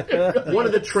ridiculous. One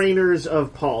of the trainers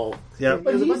of Paul. Yeah.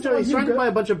 But he's surrounded by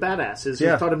a bunch of badasses who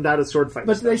taught him how to sword fight.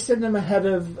 But they send him ahead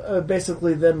of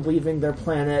basically them leaving their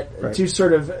planet to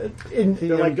sort of...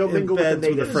 They're like, go mingle with the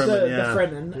natives. The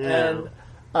Fremen. And...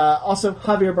 also,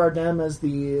 Javier Bardem as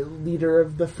the leader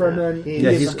of the Fremen.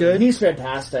 He's good. He's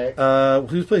fantastic.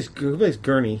 Who plays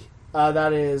Gurney?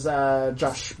 That is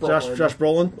Josh Brolin. Josh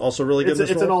Brolin, also really good in this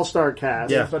It's role. an all-star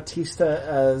cast. Yeah. Batista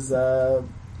as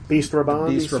Beast Raban.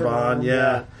 Beast Raban,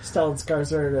 yeah. Stellan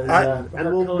Skarsgård as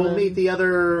and we'll meet the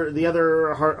other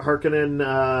Harkonnen,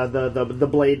 the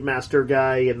Blade Master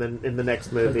guy in the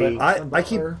next movie. I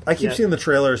keep seeing the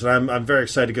trailers, and I'm very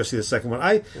excited to go see the second one.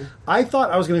 I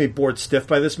thought I was going to be bored stiff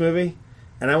by this movie,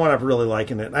 and I wound up really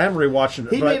liking it. I haven't rewatched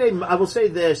it. I will say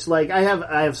this: like I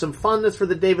have some fondness for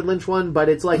the David Lynch one, but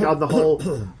it's like on the whole,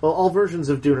 all versions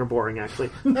of Dune are boring actually.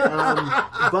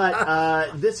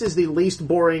 But this is the least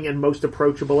boring and most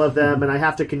approachable of them, and I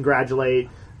have to congratulate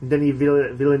Denis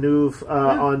Villeneuve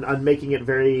on making it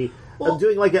very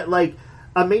doing like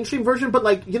a mainstream version, but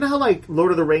like how like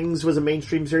Lord of the Rings was a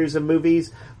mainstream series of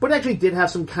movies, but it actually did have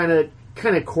some kind of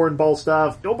cornball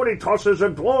stuff. Nobody tosses a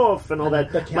dwarf and all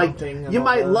that. Like you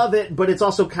might love it, but it's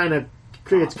also kind of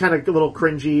a little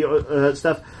cringy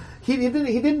stuff. He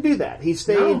didn't do that. He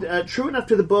stayed true enough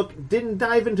to the book. Didn't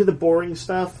dive into the boring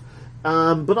stuff,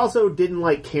 but also didn't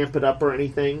like camp it up or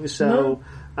anything. So,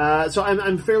 so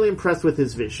I'm fairly impressed with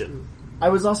his vision. I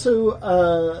was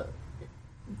also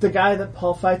the guy that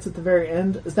Paul fights at the very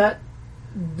end. Is that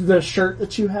the shirt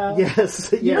that you have?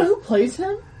 Yes. You know who plays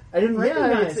him? I didn't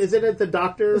recognize. Isn't it the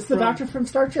doctor? It's the doctor from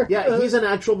Star Trek. Yeah, he's an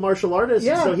actual martial artist,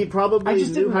 so he probably I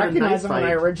just didn't recognize him when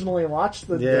I originally watched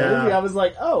the movie. I was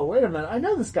like, oh, wait a minute, I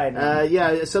know this guy now.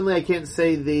 Suddenly I can't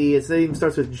say his name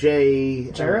starts with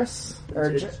J. Jamis?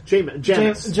 Or Jamis.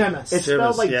 Jamis. It's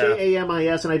spelled like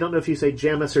Jamis, and I don't know if you say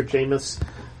Jamis or Jamis.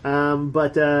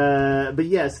 But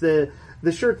yes, the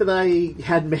shirt that I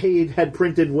had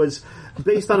printed was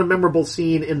based on a memorable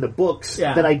scene in the books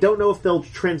that I don't know if they'll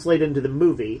translate into the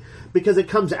movie because it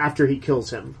comes after he kills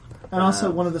him. And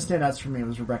also, one of the standouts for me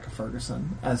was Rebecca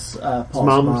Ferguson as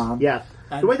Paul's mom. Yeah.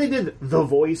 And the way they did the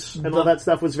voice and all that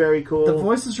stuff was very cool. The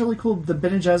voice is really cool. The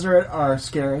Bene Gesserit are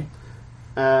scary.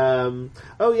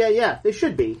 They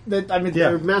should be.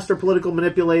 They're master political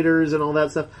manipulators and all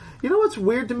that stuff. You know what's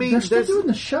weird to me? They're still doing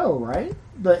the show, right?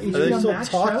 They still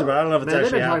talked about it. I don't know if it's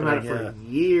actually happening. They've been talking about it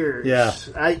for years.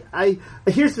 Yeah.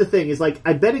 Here's the thing: is like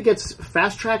I bet it gets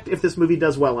fast tracked if this movie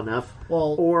does well enough,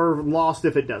 or lost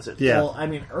if it doesn't. Yeah.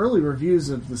 Well, early reviews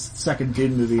of the second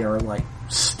Dune movie are like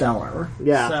stellar.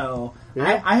 Yeah. So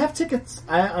I have tickets.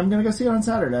 I'm going to go see it on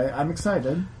Saturday. I'm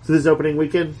excited. So this is opening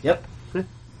weekend. Yep.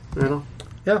 Right on.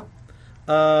 Yeah.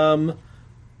 Are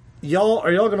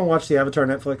y'all going to watch the Avatar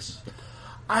Netflix?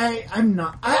 I'm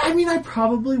not. I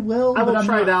probably will. I will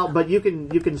try it out, but you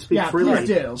can speak freely. Please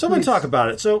do. So I'm going to talk about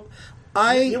it. So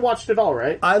you watched it all,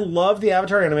 right? I love the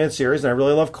Avatar animated series, and I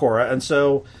really love Korra, and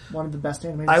so one of the best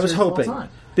animated. I was series hoping of all time.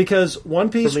 because One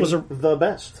Piece was the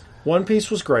best. One Piece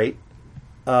was great,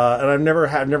 and I've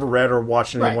never read or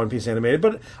watched any One Piece animated,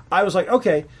 but I was like,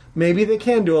 okay, maybe they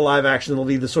can do a live action that'll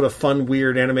be the sort of fun,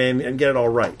 weird anime and get it all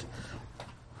right.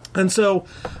 And so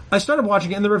I started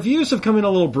watching it, and the reviews have come in a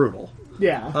little brutal.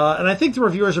 Yeah. And I think the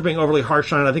reviewers are being overly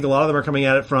harsh on it. I think a lot of them are coming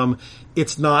at it from,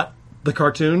 it's not the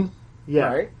cartoon.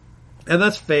 Yeah. Right. And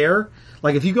that's fair.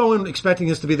 Like, if you go in expecting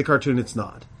this to be the cartoon, it's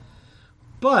not.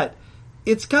 But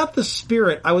it's got the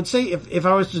spirit. I would say, if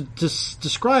I was to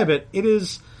describe it, it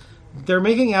is, they're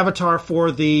making Avatar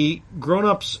for the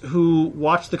grown-ups who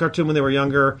watched the cartoon when they were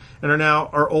younger and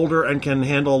are older and can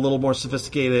handle a little more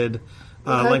sophisticated,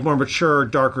 like more mature,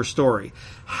 darker story.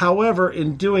 However,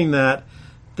 in doing that,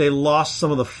 they lost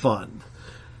some of the fun.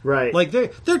 Right. Like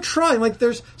they're trying. Like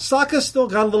there's Sokka's still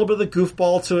got a little bit of the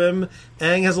goofball to him.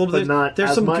 Aang has a little bit.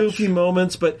 There's some goofy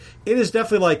moments, but it is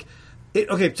definitely like.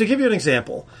 Okay, to give you an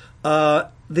example,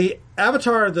 the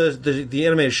Avatar, the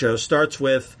animated show starts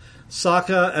with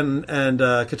Sokka and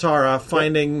Katara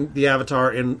finding the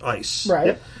Avatar in ice. Right.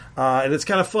 Yep. And it's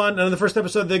kind of fun. And in the first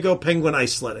episode, they go penguin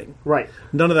ice sledding. Right.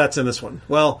 None of that's in this one.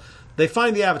 Well, they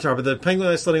find the Avatar, but the penguin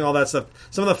ice sledding, all that stuff,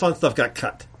 some of the fun stuff got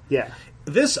cut. Yeah.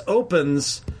 This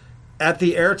opens at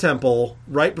the Air Temple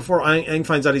right before Aang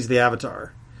finds out he's the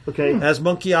Avatar. Okay. As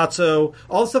Monkey Atso,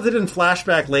 all the stuff they did in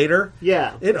flashback later.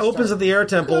 Yeah. It opens at the Air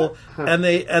Temple, and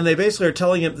they basically are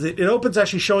telling him. It opens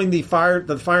actually showing the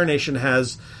Fire Nation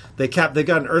has they got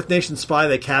an Earth Nation spy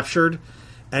they captured,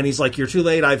 and he's like, "You're too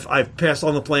late. I've passed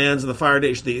on the plans." And the Fire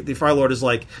Nation, the Fire Lord is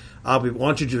like, "We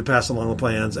wanted you to pass along the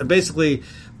plans." And basically,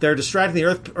 they're distracting the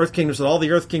Earth Kingdom so that all the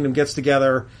Earth Kingdom gets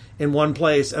together in one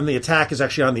place, and the attack is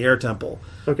actually on the Air Temple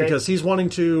because he's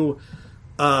wanting to.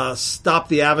 Stop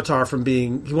the Avatar from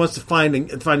being. He wants to find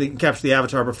and capture the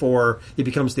Avatar before he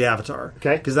becomes the Avatar.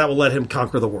 Okay, because that will let him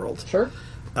conquer the world. Sure.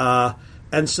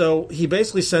 And so he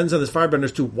basically sends in his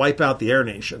firebenders to wipe out the Air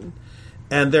Nation.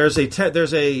 And there's a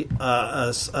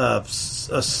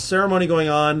ceremony going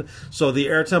on. So the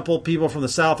Air Temple people from the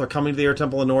south are coming to the Air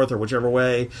Temple in the north, or whichever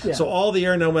way. Yeah. So all the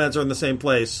Air Nomads are in the same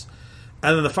place.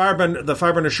 And then the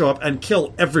firebenders show up and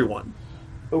kill everyone.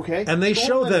 Okay. And they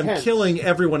show them killing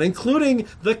everyone, including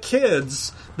the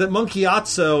kids that Monkey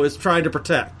Atso is trying to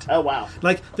protect. Oh, wow.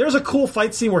 Like, there's a cool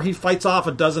fight scene where he fights off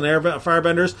a dozen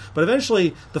firebenders, but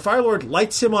eventually the Fire Lord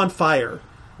lights him on fire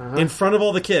in front of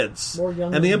all the kids.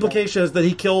 And the implication is that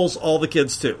he kills all the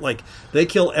kids, too. Like, they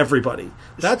kill everybody.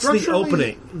 That's the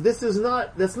opening. That's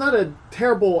not a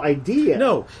terrible idea.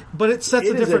 No, but it sets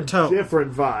a different tone.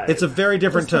 Different vibe. It's a very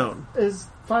different tone. Is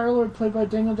Fire Lord played by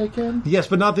Daniel Day-Kim? Yes,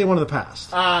 but not the one of the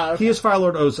past. Okay. He is Fire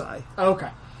Lord Ozai. Okay.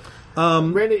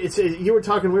 Randy, we were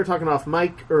talking off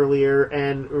mic earlier,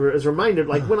 and as a reminder,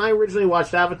 like when I originally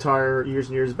watched Avatar years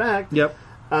and years back, yep.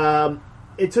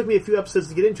 It took me a few episodes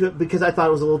to get into it because I thought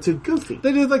it was a little too goofy.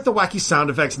 They did like the wacky sound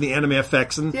effects and the anime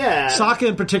effects, and Sokka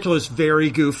in particular is very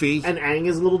goofy, and Aang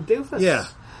is a little doofus. Yeah.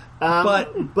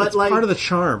 But it's like, part of the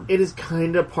charm. It is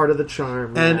kind of part of the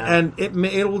charm, and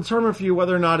it will determine for you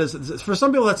whether or not for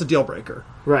some people that's a deal breaker.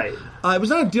 Right. It was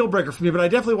not a deal breaker for me, but I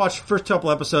definitely watched the first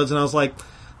couple episodes and I was like,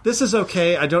 "This is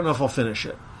okay. I don't know if I'll finish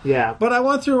it." Yeah. But I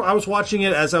was watching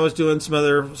it as I was doing some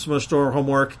other store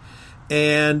homework,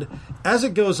 and as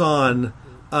it goes on,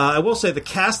 I will say the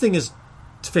casting is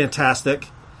fantastic.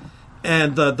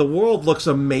 And the world looks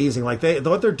amazing. Like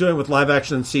what they're doing with live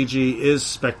action and CG is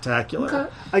spectacular.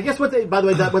 Okay. I guess what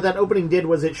that opening did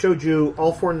was it showed you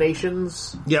all four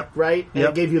nations. Yep. Right. And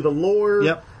it gave you the lore.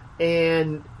 Yep.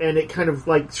 And it kind of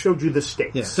like showed you the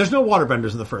stakes. Yeah. There's no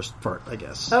waterbenders in the first part, I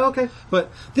guess. Oh, okay.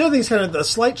 But the other thing is kind of a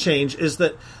slight change is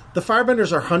that the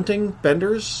firebenders are hunting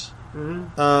benders.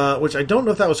 Mm-hmm. Which I don't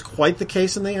know if that was quite the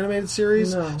case in the animated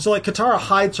series. No. So like Katara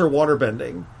hides her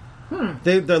waterbending.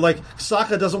 They're like,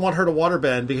 Sokka doesn't want her to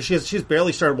waterbend because she's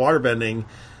barely started waterbending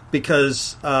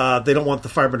because they don't want the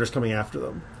firebenders coming after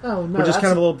them. Oh no, which is kind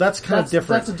of a little. That's kind of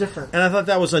different. That's a different. And I thought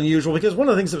that was unusual because one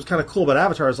of the things that was kind of cool about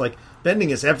Avatar is like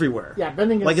bending is everywhere. Yeah,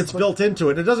 bending is like it's built into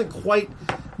it. It doesn't quite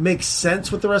make sense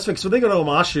with the rest of it. So when they go to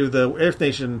Omashu, the Earth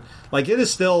Nation, like it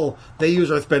is still they use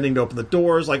earthbending to open the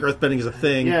doors. Like earthbending is a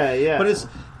thing. Yeah. But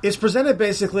it's presented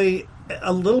basically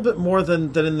a little bit more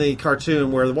than in the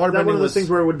cartoon where the waterbending that one of those was things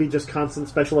where it would be just constant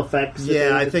special effects.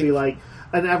 Yeah, I think like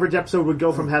an average episode would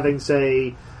go from having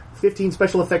say 15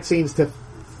 special effects scenes to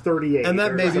 38. And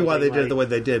that may be why they did it the way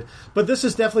they did. But this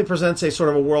definitely presents a sort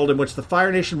of a world in which the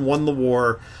Fire Nation won the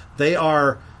war. They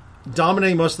are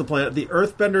dominating most of the planet. The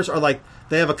Earthbenders are like,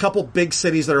 they have a couple big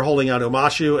cities that are holding out,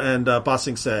 Omashu and Ba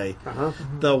Sing Se. Uh-huh.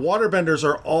 The Waterbenders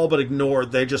are all but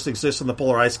ignored. They just exist in the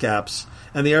polar ice caps.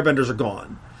 And the Airbenders are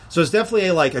gone. So it's definitely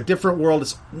a different world.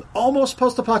 It's almost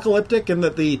post-apocalyptic in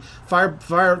that the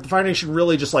Fire Nation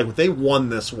really just like, they won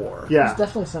this war. Yeah. It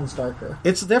definitely sounds darker.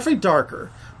 It's definitely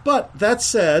darker. But that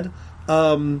said,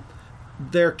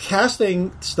 they're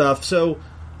casting stuff. So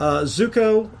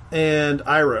Zuko and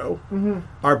Iroh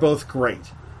are both great.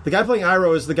 The guy playing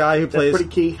Iroh is the guy who plays... That's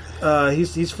pretty key.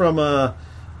 He's from...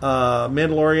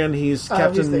 Mandalorian, he's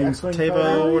Captain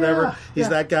Tabo or whatever. Yeah. He's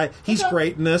that guy. He's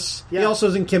great in this. Yeah. He also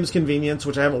is in Kim's Convenience,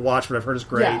 which I haven't watched, but I've heard is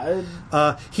great.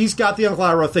 Yeah. He's got the Uncle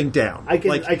Iroh thing down. I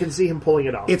can see him pulling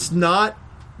it off. It's not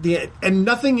and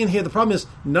nothing in here. The problem is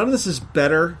none of this is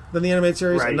better than the animated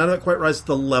series, and none of it quite rises to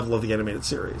the level of the animated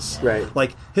series. Right.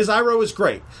 Like his Iroh is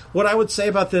great. What I would say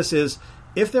about this is,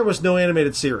 if there was no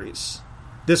animated series,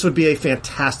 this would be a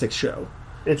fantastic show.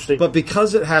 Interesting. But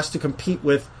because it has to compete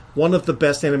with one of the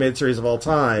best animated series of all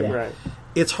time. Yeah. Right.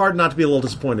 It's hard not to be a little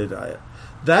disappointed by it.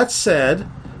 That said,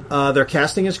 their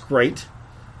casting is great.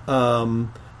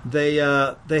 They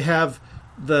have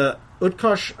the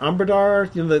Utkarsh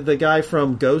Ambadar, the guy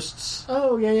from Ghosts.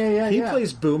 Oh, yeah. He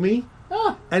plays Boomy.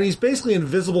 Ah. And he's basically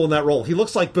invisible in that role. He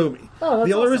looks like Boomy. Oh, that's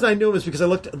the only awesome. reason I knew him is because I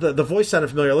looked. The voice sounded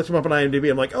familiar. I looked him up on IMDb.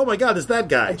 I'm like, oh my god, it's that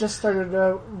guy. I just started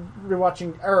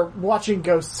watching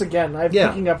Ghosts again. I'm Yeah.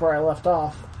 picking up where I left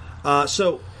off.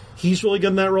 So he's really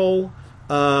good in that role.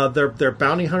 Their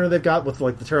bounty hunter they've got with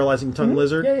like the terrorizing tongue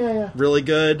lizard. Yeah. Really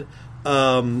good.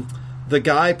 The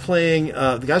guy playing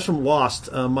the guy's from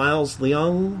Lost, Miles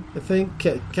Leung, I think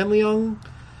Ken Leung,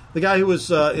 the guy who was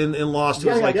in Lost. Who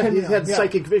was like he's had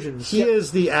psychic visions. he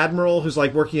is the admiral who's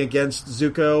like working against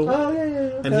Zuko. Oh, yeah.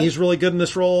 Okay. And he's really good in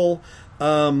this role.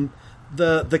 The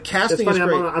casting It's is funny.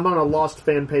 great. I'm on a Lost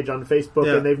fan page on Facebook,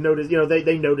 Yeah. and they've noticed.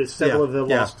 They noticed several of the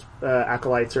Yeah. Lost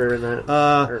acolytes are in that.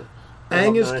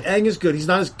 Aang alumni. is good. He's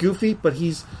not as goofy, but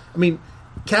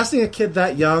casting a kid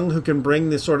that young who can bring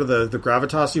this sort of the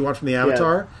gravitas you want from the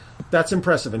Avatar, that's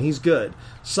impressive, and he's good.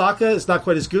 Sokka is not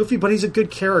quite as goofy, but he's a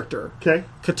good character. Okay.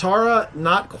 Katara,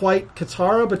 not quite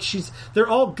Katara, but they're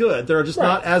all good. They're just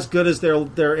not as good as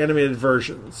their animated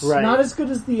versions. Right. Not as good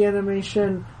as the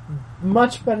animation.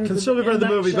 Much better. Considerably better than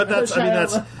the movie, but that's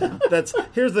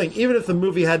here's the thing. Even if the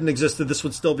movie hadn't existed, this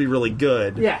would still be really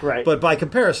good. Yeah. Right. But by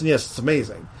comparison, yes, it's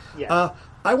amazing. Yeah.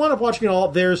 I wound up watching it all.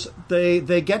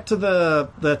 They get to the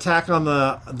attack on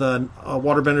the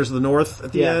waterbenders of the north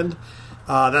at the end.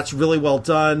 That's really well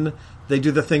done. They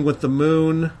do the thing with the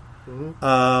moon,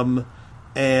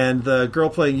 and the girl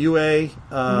playing Yue,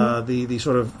 the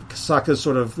sort of Sokka's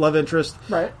sort of love interest,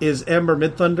 is Amber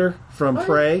Midthunder from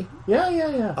Prey.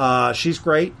 Yeah. She's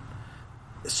great.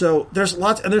 So there's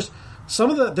lots, and there's some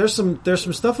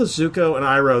stuff with Zuko and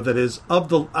Iroh that is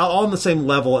all on the same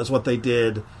level as what they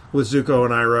did with Zuko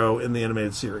and Iroh in the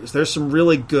animated series. There's some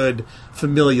really good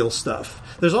familial stuff.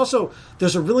 There's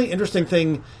a really interesting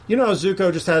thing. You know how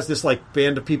Zuko just has this like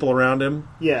band of people around him?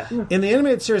 Yeah. In the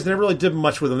animated series, they never really did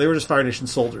much with them. They were just Fire Nation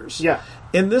soldiers. Yeah.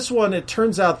 In this one, it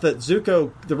turns out that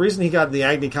Zuko, the reason he got in the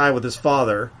Agni Kai with his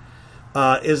father,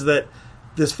 is that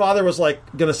his father was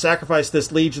like going to sacrifice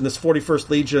this legion, this 41st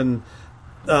Legion,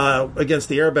 against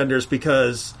the Airbenders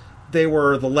because they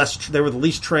were the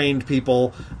least trained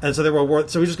people, and so they were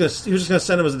so he was just going to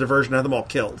send them as a diversion and have them all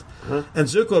killed. And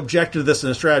Zuko objected to this in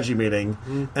a strategy meeting,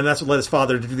 and that's what led his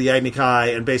father to do the Agni Kai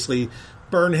and basically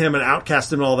burn him and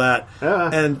outcast him and all that.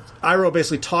 And Iroh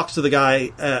basically talks to the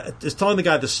guy, is telling the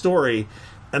guy the story,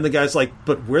 and the guy's like,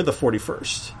 "But we're the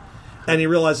 41st." And he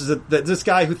realizes that this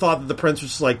guy who thought that the prince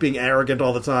was just like being arrogant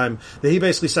all the time, that he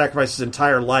basically sacrificed his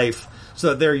entire life so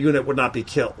that their unit would not be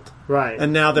killed. Right.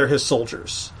 And now they're his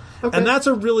soldiers. Okay. And that's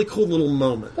a really cool little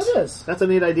moment. That is. That's a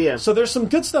neat idea. So there's some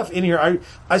good stuff in here.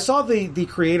 I saw the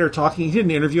creator talking. He did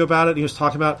an interview about it. And he was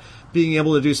talking about being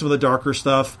able to do some of the darker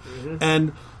stuff,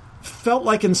 and felt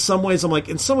like in some ways I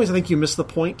think you missed the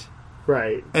point.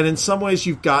 Right. And in some ways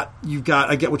you've got.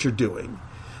 I get what you're doing.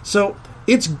 So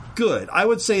it's good. I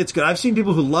would say it's good. I've seen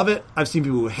people who love it. I've seen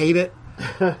people who hate it.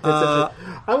 I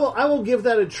will give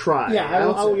that a try. Yeah, I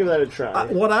will give that a try.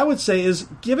 What I would say is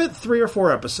give it 3 or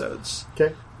 4 episodes.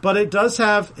 Okay. But it has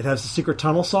the Secret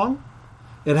Tunnel song.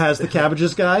 It has the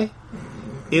Cabbages guy.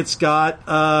 It's got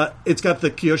the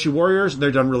Kyoshi Warriors, and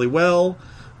they're done really well.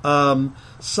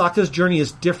 Sokka's journey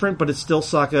is different, but it's still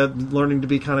Sokka learning to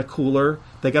be kind of cooler.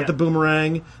 They got the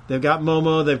boomerang. They've got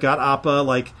Momo. They've got Appa.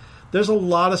 Like, there's a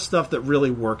lot of stuff that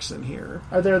really works in here.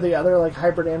 Are there the other like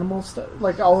hybrid animals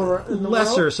like all over in the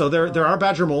Lesser, world? so there are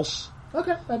badger moles.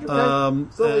 Okay.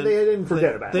 So they didn't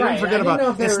forget about it. They didn't forget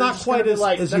about it. It's not quite as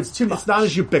it's not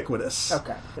as ubiquitous.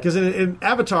 Okay. Because in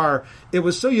Avatar, it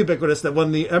was so ubiquitous that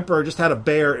when the Emperor just had a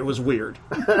bear, it was weird.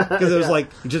 Because it was like,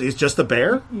 it's just a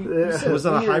bear? It was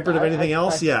not a hybrid of anything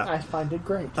else? I find it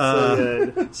great.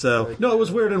 So no, it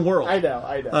was weird in world. I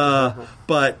know.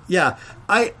 But yeah,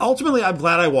 I'm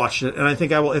glad I watched it, and I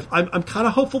think I will. I'm kind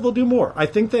of hopeful they'll do more. I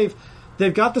think they've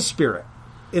got the spirit.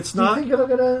 It's Do not. you think it'll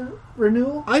get a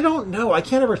renewal? I don't know. I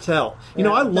can't ever tell. You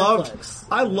know, I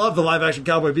loved the live action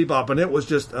Cowboy Bebop, and it was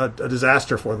just a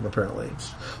disaster for them. Apparently,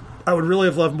 I would really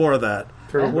have loved more of that.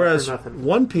 Whereas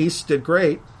One Piece did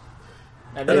great,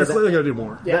 and they're clearly going to do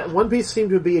more. Yeah, One Piece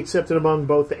seemed to be accepted among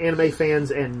both the anime fans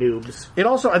and noobs. It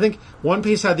also, I think, One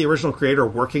Piece had the original creator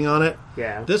working on it.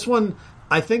 Yeah,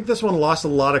 I think this one lost a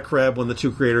lot of cred when the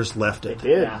 2 creators left it.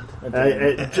 It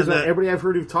did. Everybody I've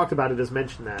heard who've talked about it has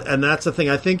mentioned that. And that's the thing.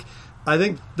 I think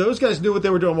those guys knew what they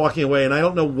were doing walking away, and I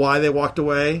don't know why they walked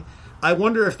away. I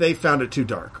wonder if they found it too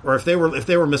dark, or if they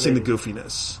were missing the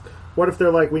goofiness. What if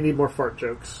they're like, we need more fart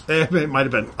jokes? It might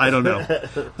have been. I don't know.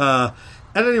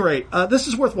 At any rate, this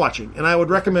is worth watching, and I would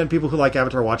recommend people who like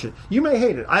Avatar watch it. You may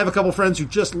hate it. I have a couple friends who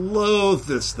just loathe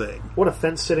this thing. What a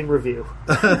fence-sitting review.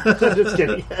 I'm just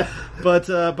kidding. But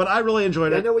I really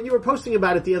enjoyed it. I know when you were posting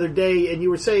about it the other day, and you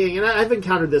were saying, and I've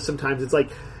encountered this sometimes, it's like,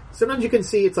 sometimes you can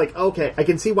see, it's like, okay, I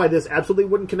can see why this absolutely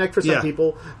wouldn't connect for some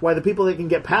people, why the people that can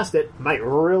get past it might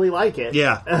really like it.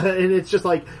 Yeah. And it's just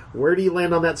like, where do you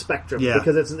land on that spectrum? Yeah.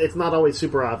 Because it's not always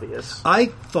super obvious. I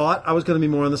thought I was going to be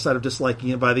more on the side of disliking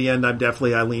it. By the end,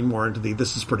 I lean more into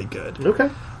this is pretty good. Okay.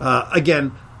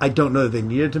 Again, I don't know that they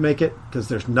needed to make it, because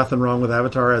there's nothing wrong with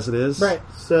Avatar as it is. Right.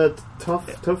 So,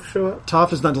 Toph show up?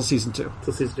 Toph is not until season 2.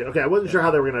 Till season 2. Okay, I wasn't sure how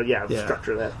they were going to,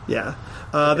 structure that. Yeah.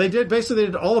 They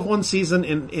did all of one season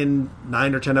in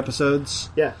 9 or 10 episodes.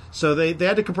 Yeah. So they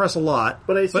had to compress a lot.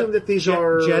 But I assume that these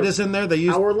are... Jet is in there. They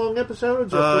used hour-long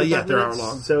episodes? Or yeah, they're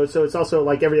hour-long. So it's also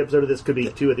like every episode of this could be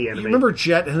 2 of the anime. You remember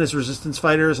Jet and his resistance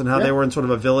fighters and how they were in sort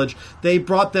of a village? They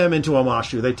brought them into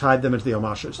Omashu. They tied them into the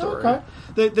Omashu story.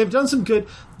 Okay. They've done some good...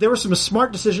 There were some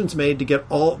smart decisions made to get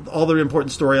all the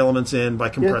important story elements in by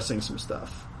compressing some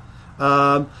stuff.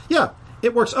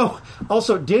 It works. Oh,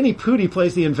 also, Danny Pudi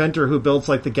plays the inventor who builds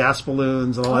like the gas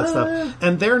balloons and all that stuff.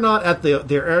 And they're not at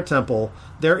their air temple.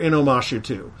 They're in Omashu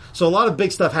too. So a lot of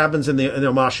big stuff happens in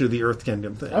Omashu, the Earth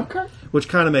Kingdom thing. Okay. Which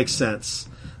kind of makes sense.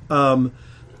 It's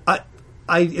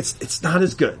not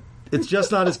as good. It's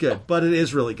just not as good, but it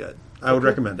is really good. I would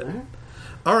recommend it.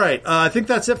 All right. I think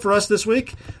that's it for us this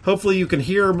week. Hopefully you can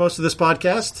hear most of this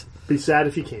podcast. Be sad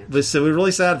if you can't. We're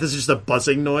really sad if this is just a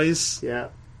buzzing noise. Yeah.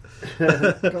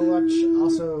 Go watch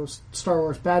also Star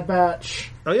Wars Bad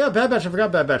Batch. Oh yeah, Bad Batch. I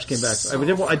forgot Bad Batch came back.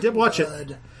 I did watch it.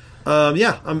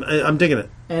 I'm digging it.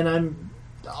 And I'm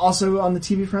also on the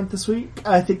TV front this week.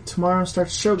 I think tomorrow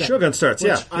starts Shogun. Shogun starts,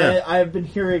 yeah. I've been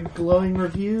hearing glowing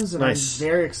reviews, and nice. I'm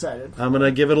very excited. I'm going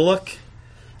to give it a look.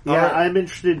 Yeah, I'm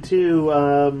interested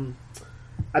too.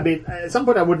 I mean, at some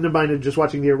point I wouldn't have minded just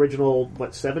watching the original,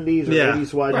 70s or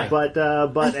 80s one, right. but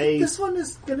this one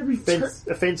is going to be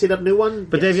a fancied up new one.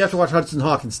 But Dave, you have to watch Hudson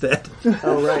Hawk instead.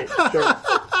 Oh right, sure.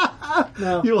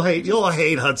 No. You'll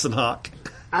hate Hudson Hawk.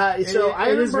 So I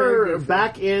remember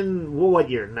back in what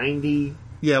year, 90.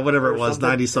 Yeah, whatever it was,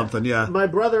 90-something, yeah. My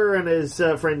brother and his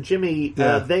friend Jimmy,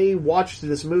 they watched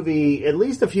this movie at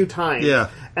least a few times. Yeah.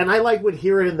 And I would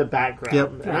hear it in the background.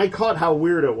 Yep. And I caught how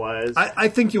weird it was. I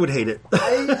think you would hate it.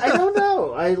 I don't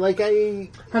know.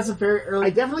 Has a very early... I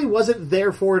definitely wasn't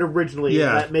there for it originally.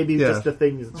 Yeah. That may be just the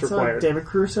thing that's required. David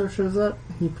Caruso shows up.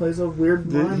 He plays a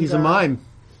weird mime. He's a mime.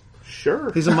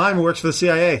 Sure. He's a mime who works for the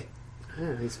CIA.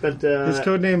 Yeah, he spent... His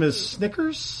code name is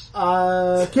Snickers?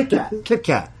 Kit Kat. Kit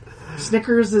Kat.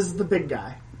 Snickers is the big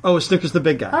guy. Oh, Snickers the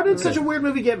big guy. How did such a weird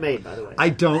movie get made, by the way? I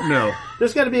don't know.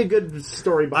 There's got to be a good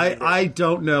story behind it. I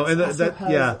don't know. And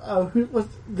who was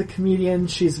the comedian?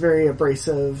 She's very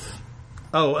abrasive.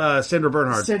 Oh, Sandra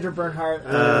Bernhard. Sandra Bernhard.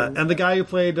 And the guy who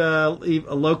played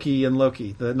Loki in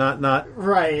Loki, not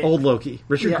right. old Loki.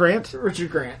 Richard Grant?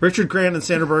 Richard Grant. Richard Grant and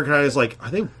Sandra Bernhard is like,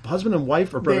 are they husband and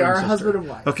wife or brother They are and sister? husband and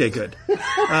wife. Okay, good. They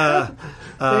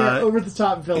are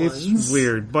over-the-top villains. It's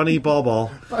weird. Bunny Ball.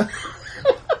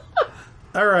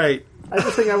 All right. I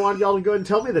just think I wanted y'all to go ahead and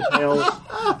tell me the tale.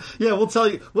 Yeah, we'll tell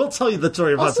you the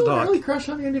story of Hudson Also, I Hawk. really crush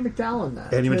on Andy McDowell in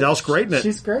that. Andy McDowell's great in it.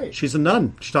 She's great. She's a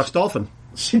nun. She talks dolphin.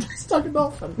 She does talk a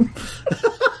dolphin.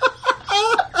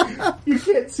 You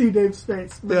can't see Dave's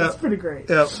face, but it's pretty great.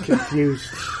 Yep. Confused.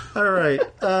 All right.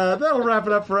 That'll wrap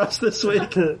it up for us this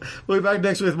week. We'll be back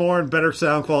next week with more and better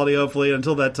sound quality, hopefully.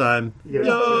 Until that time,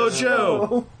 Yo,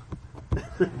 Joe!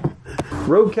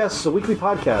 Roguecast is a weekly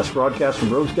podcast broadcast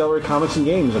from Rogues Gallery Comics and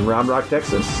Games in Round Rock,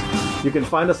 Texas. You can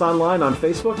find us online on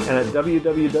Facebook and at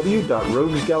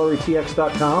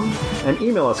www.roguesgallerytx.com and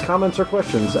email us comments or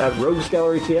questions at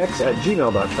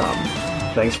roguesgallerytx@gmail.com.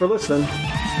 Thanks for listening.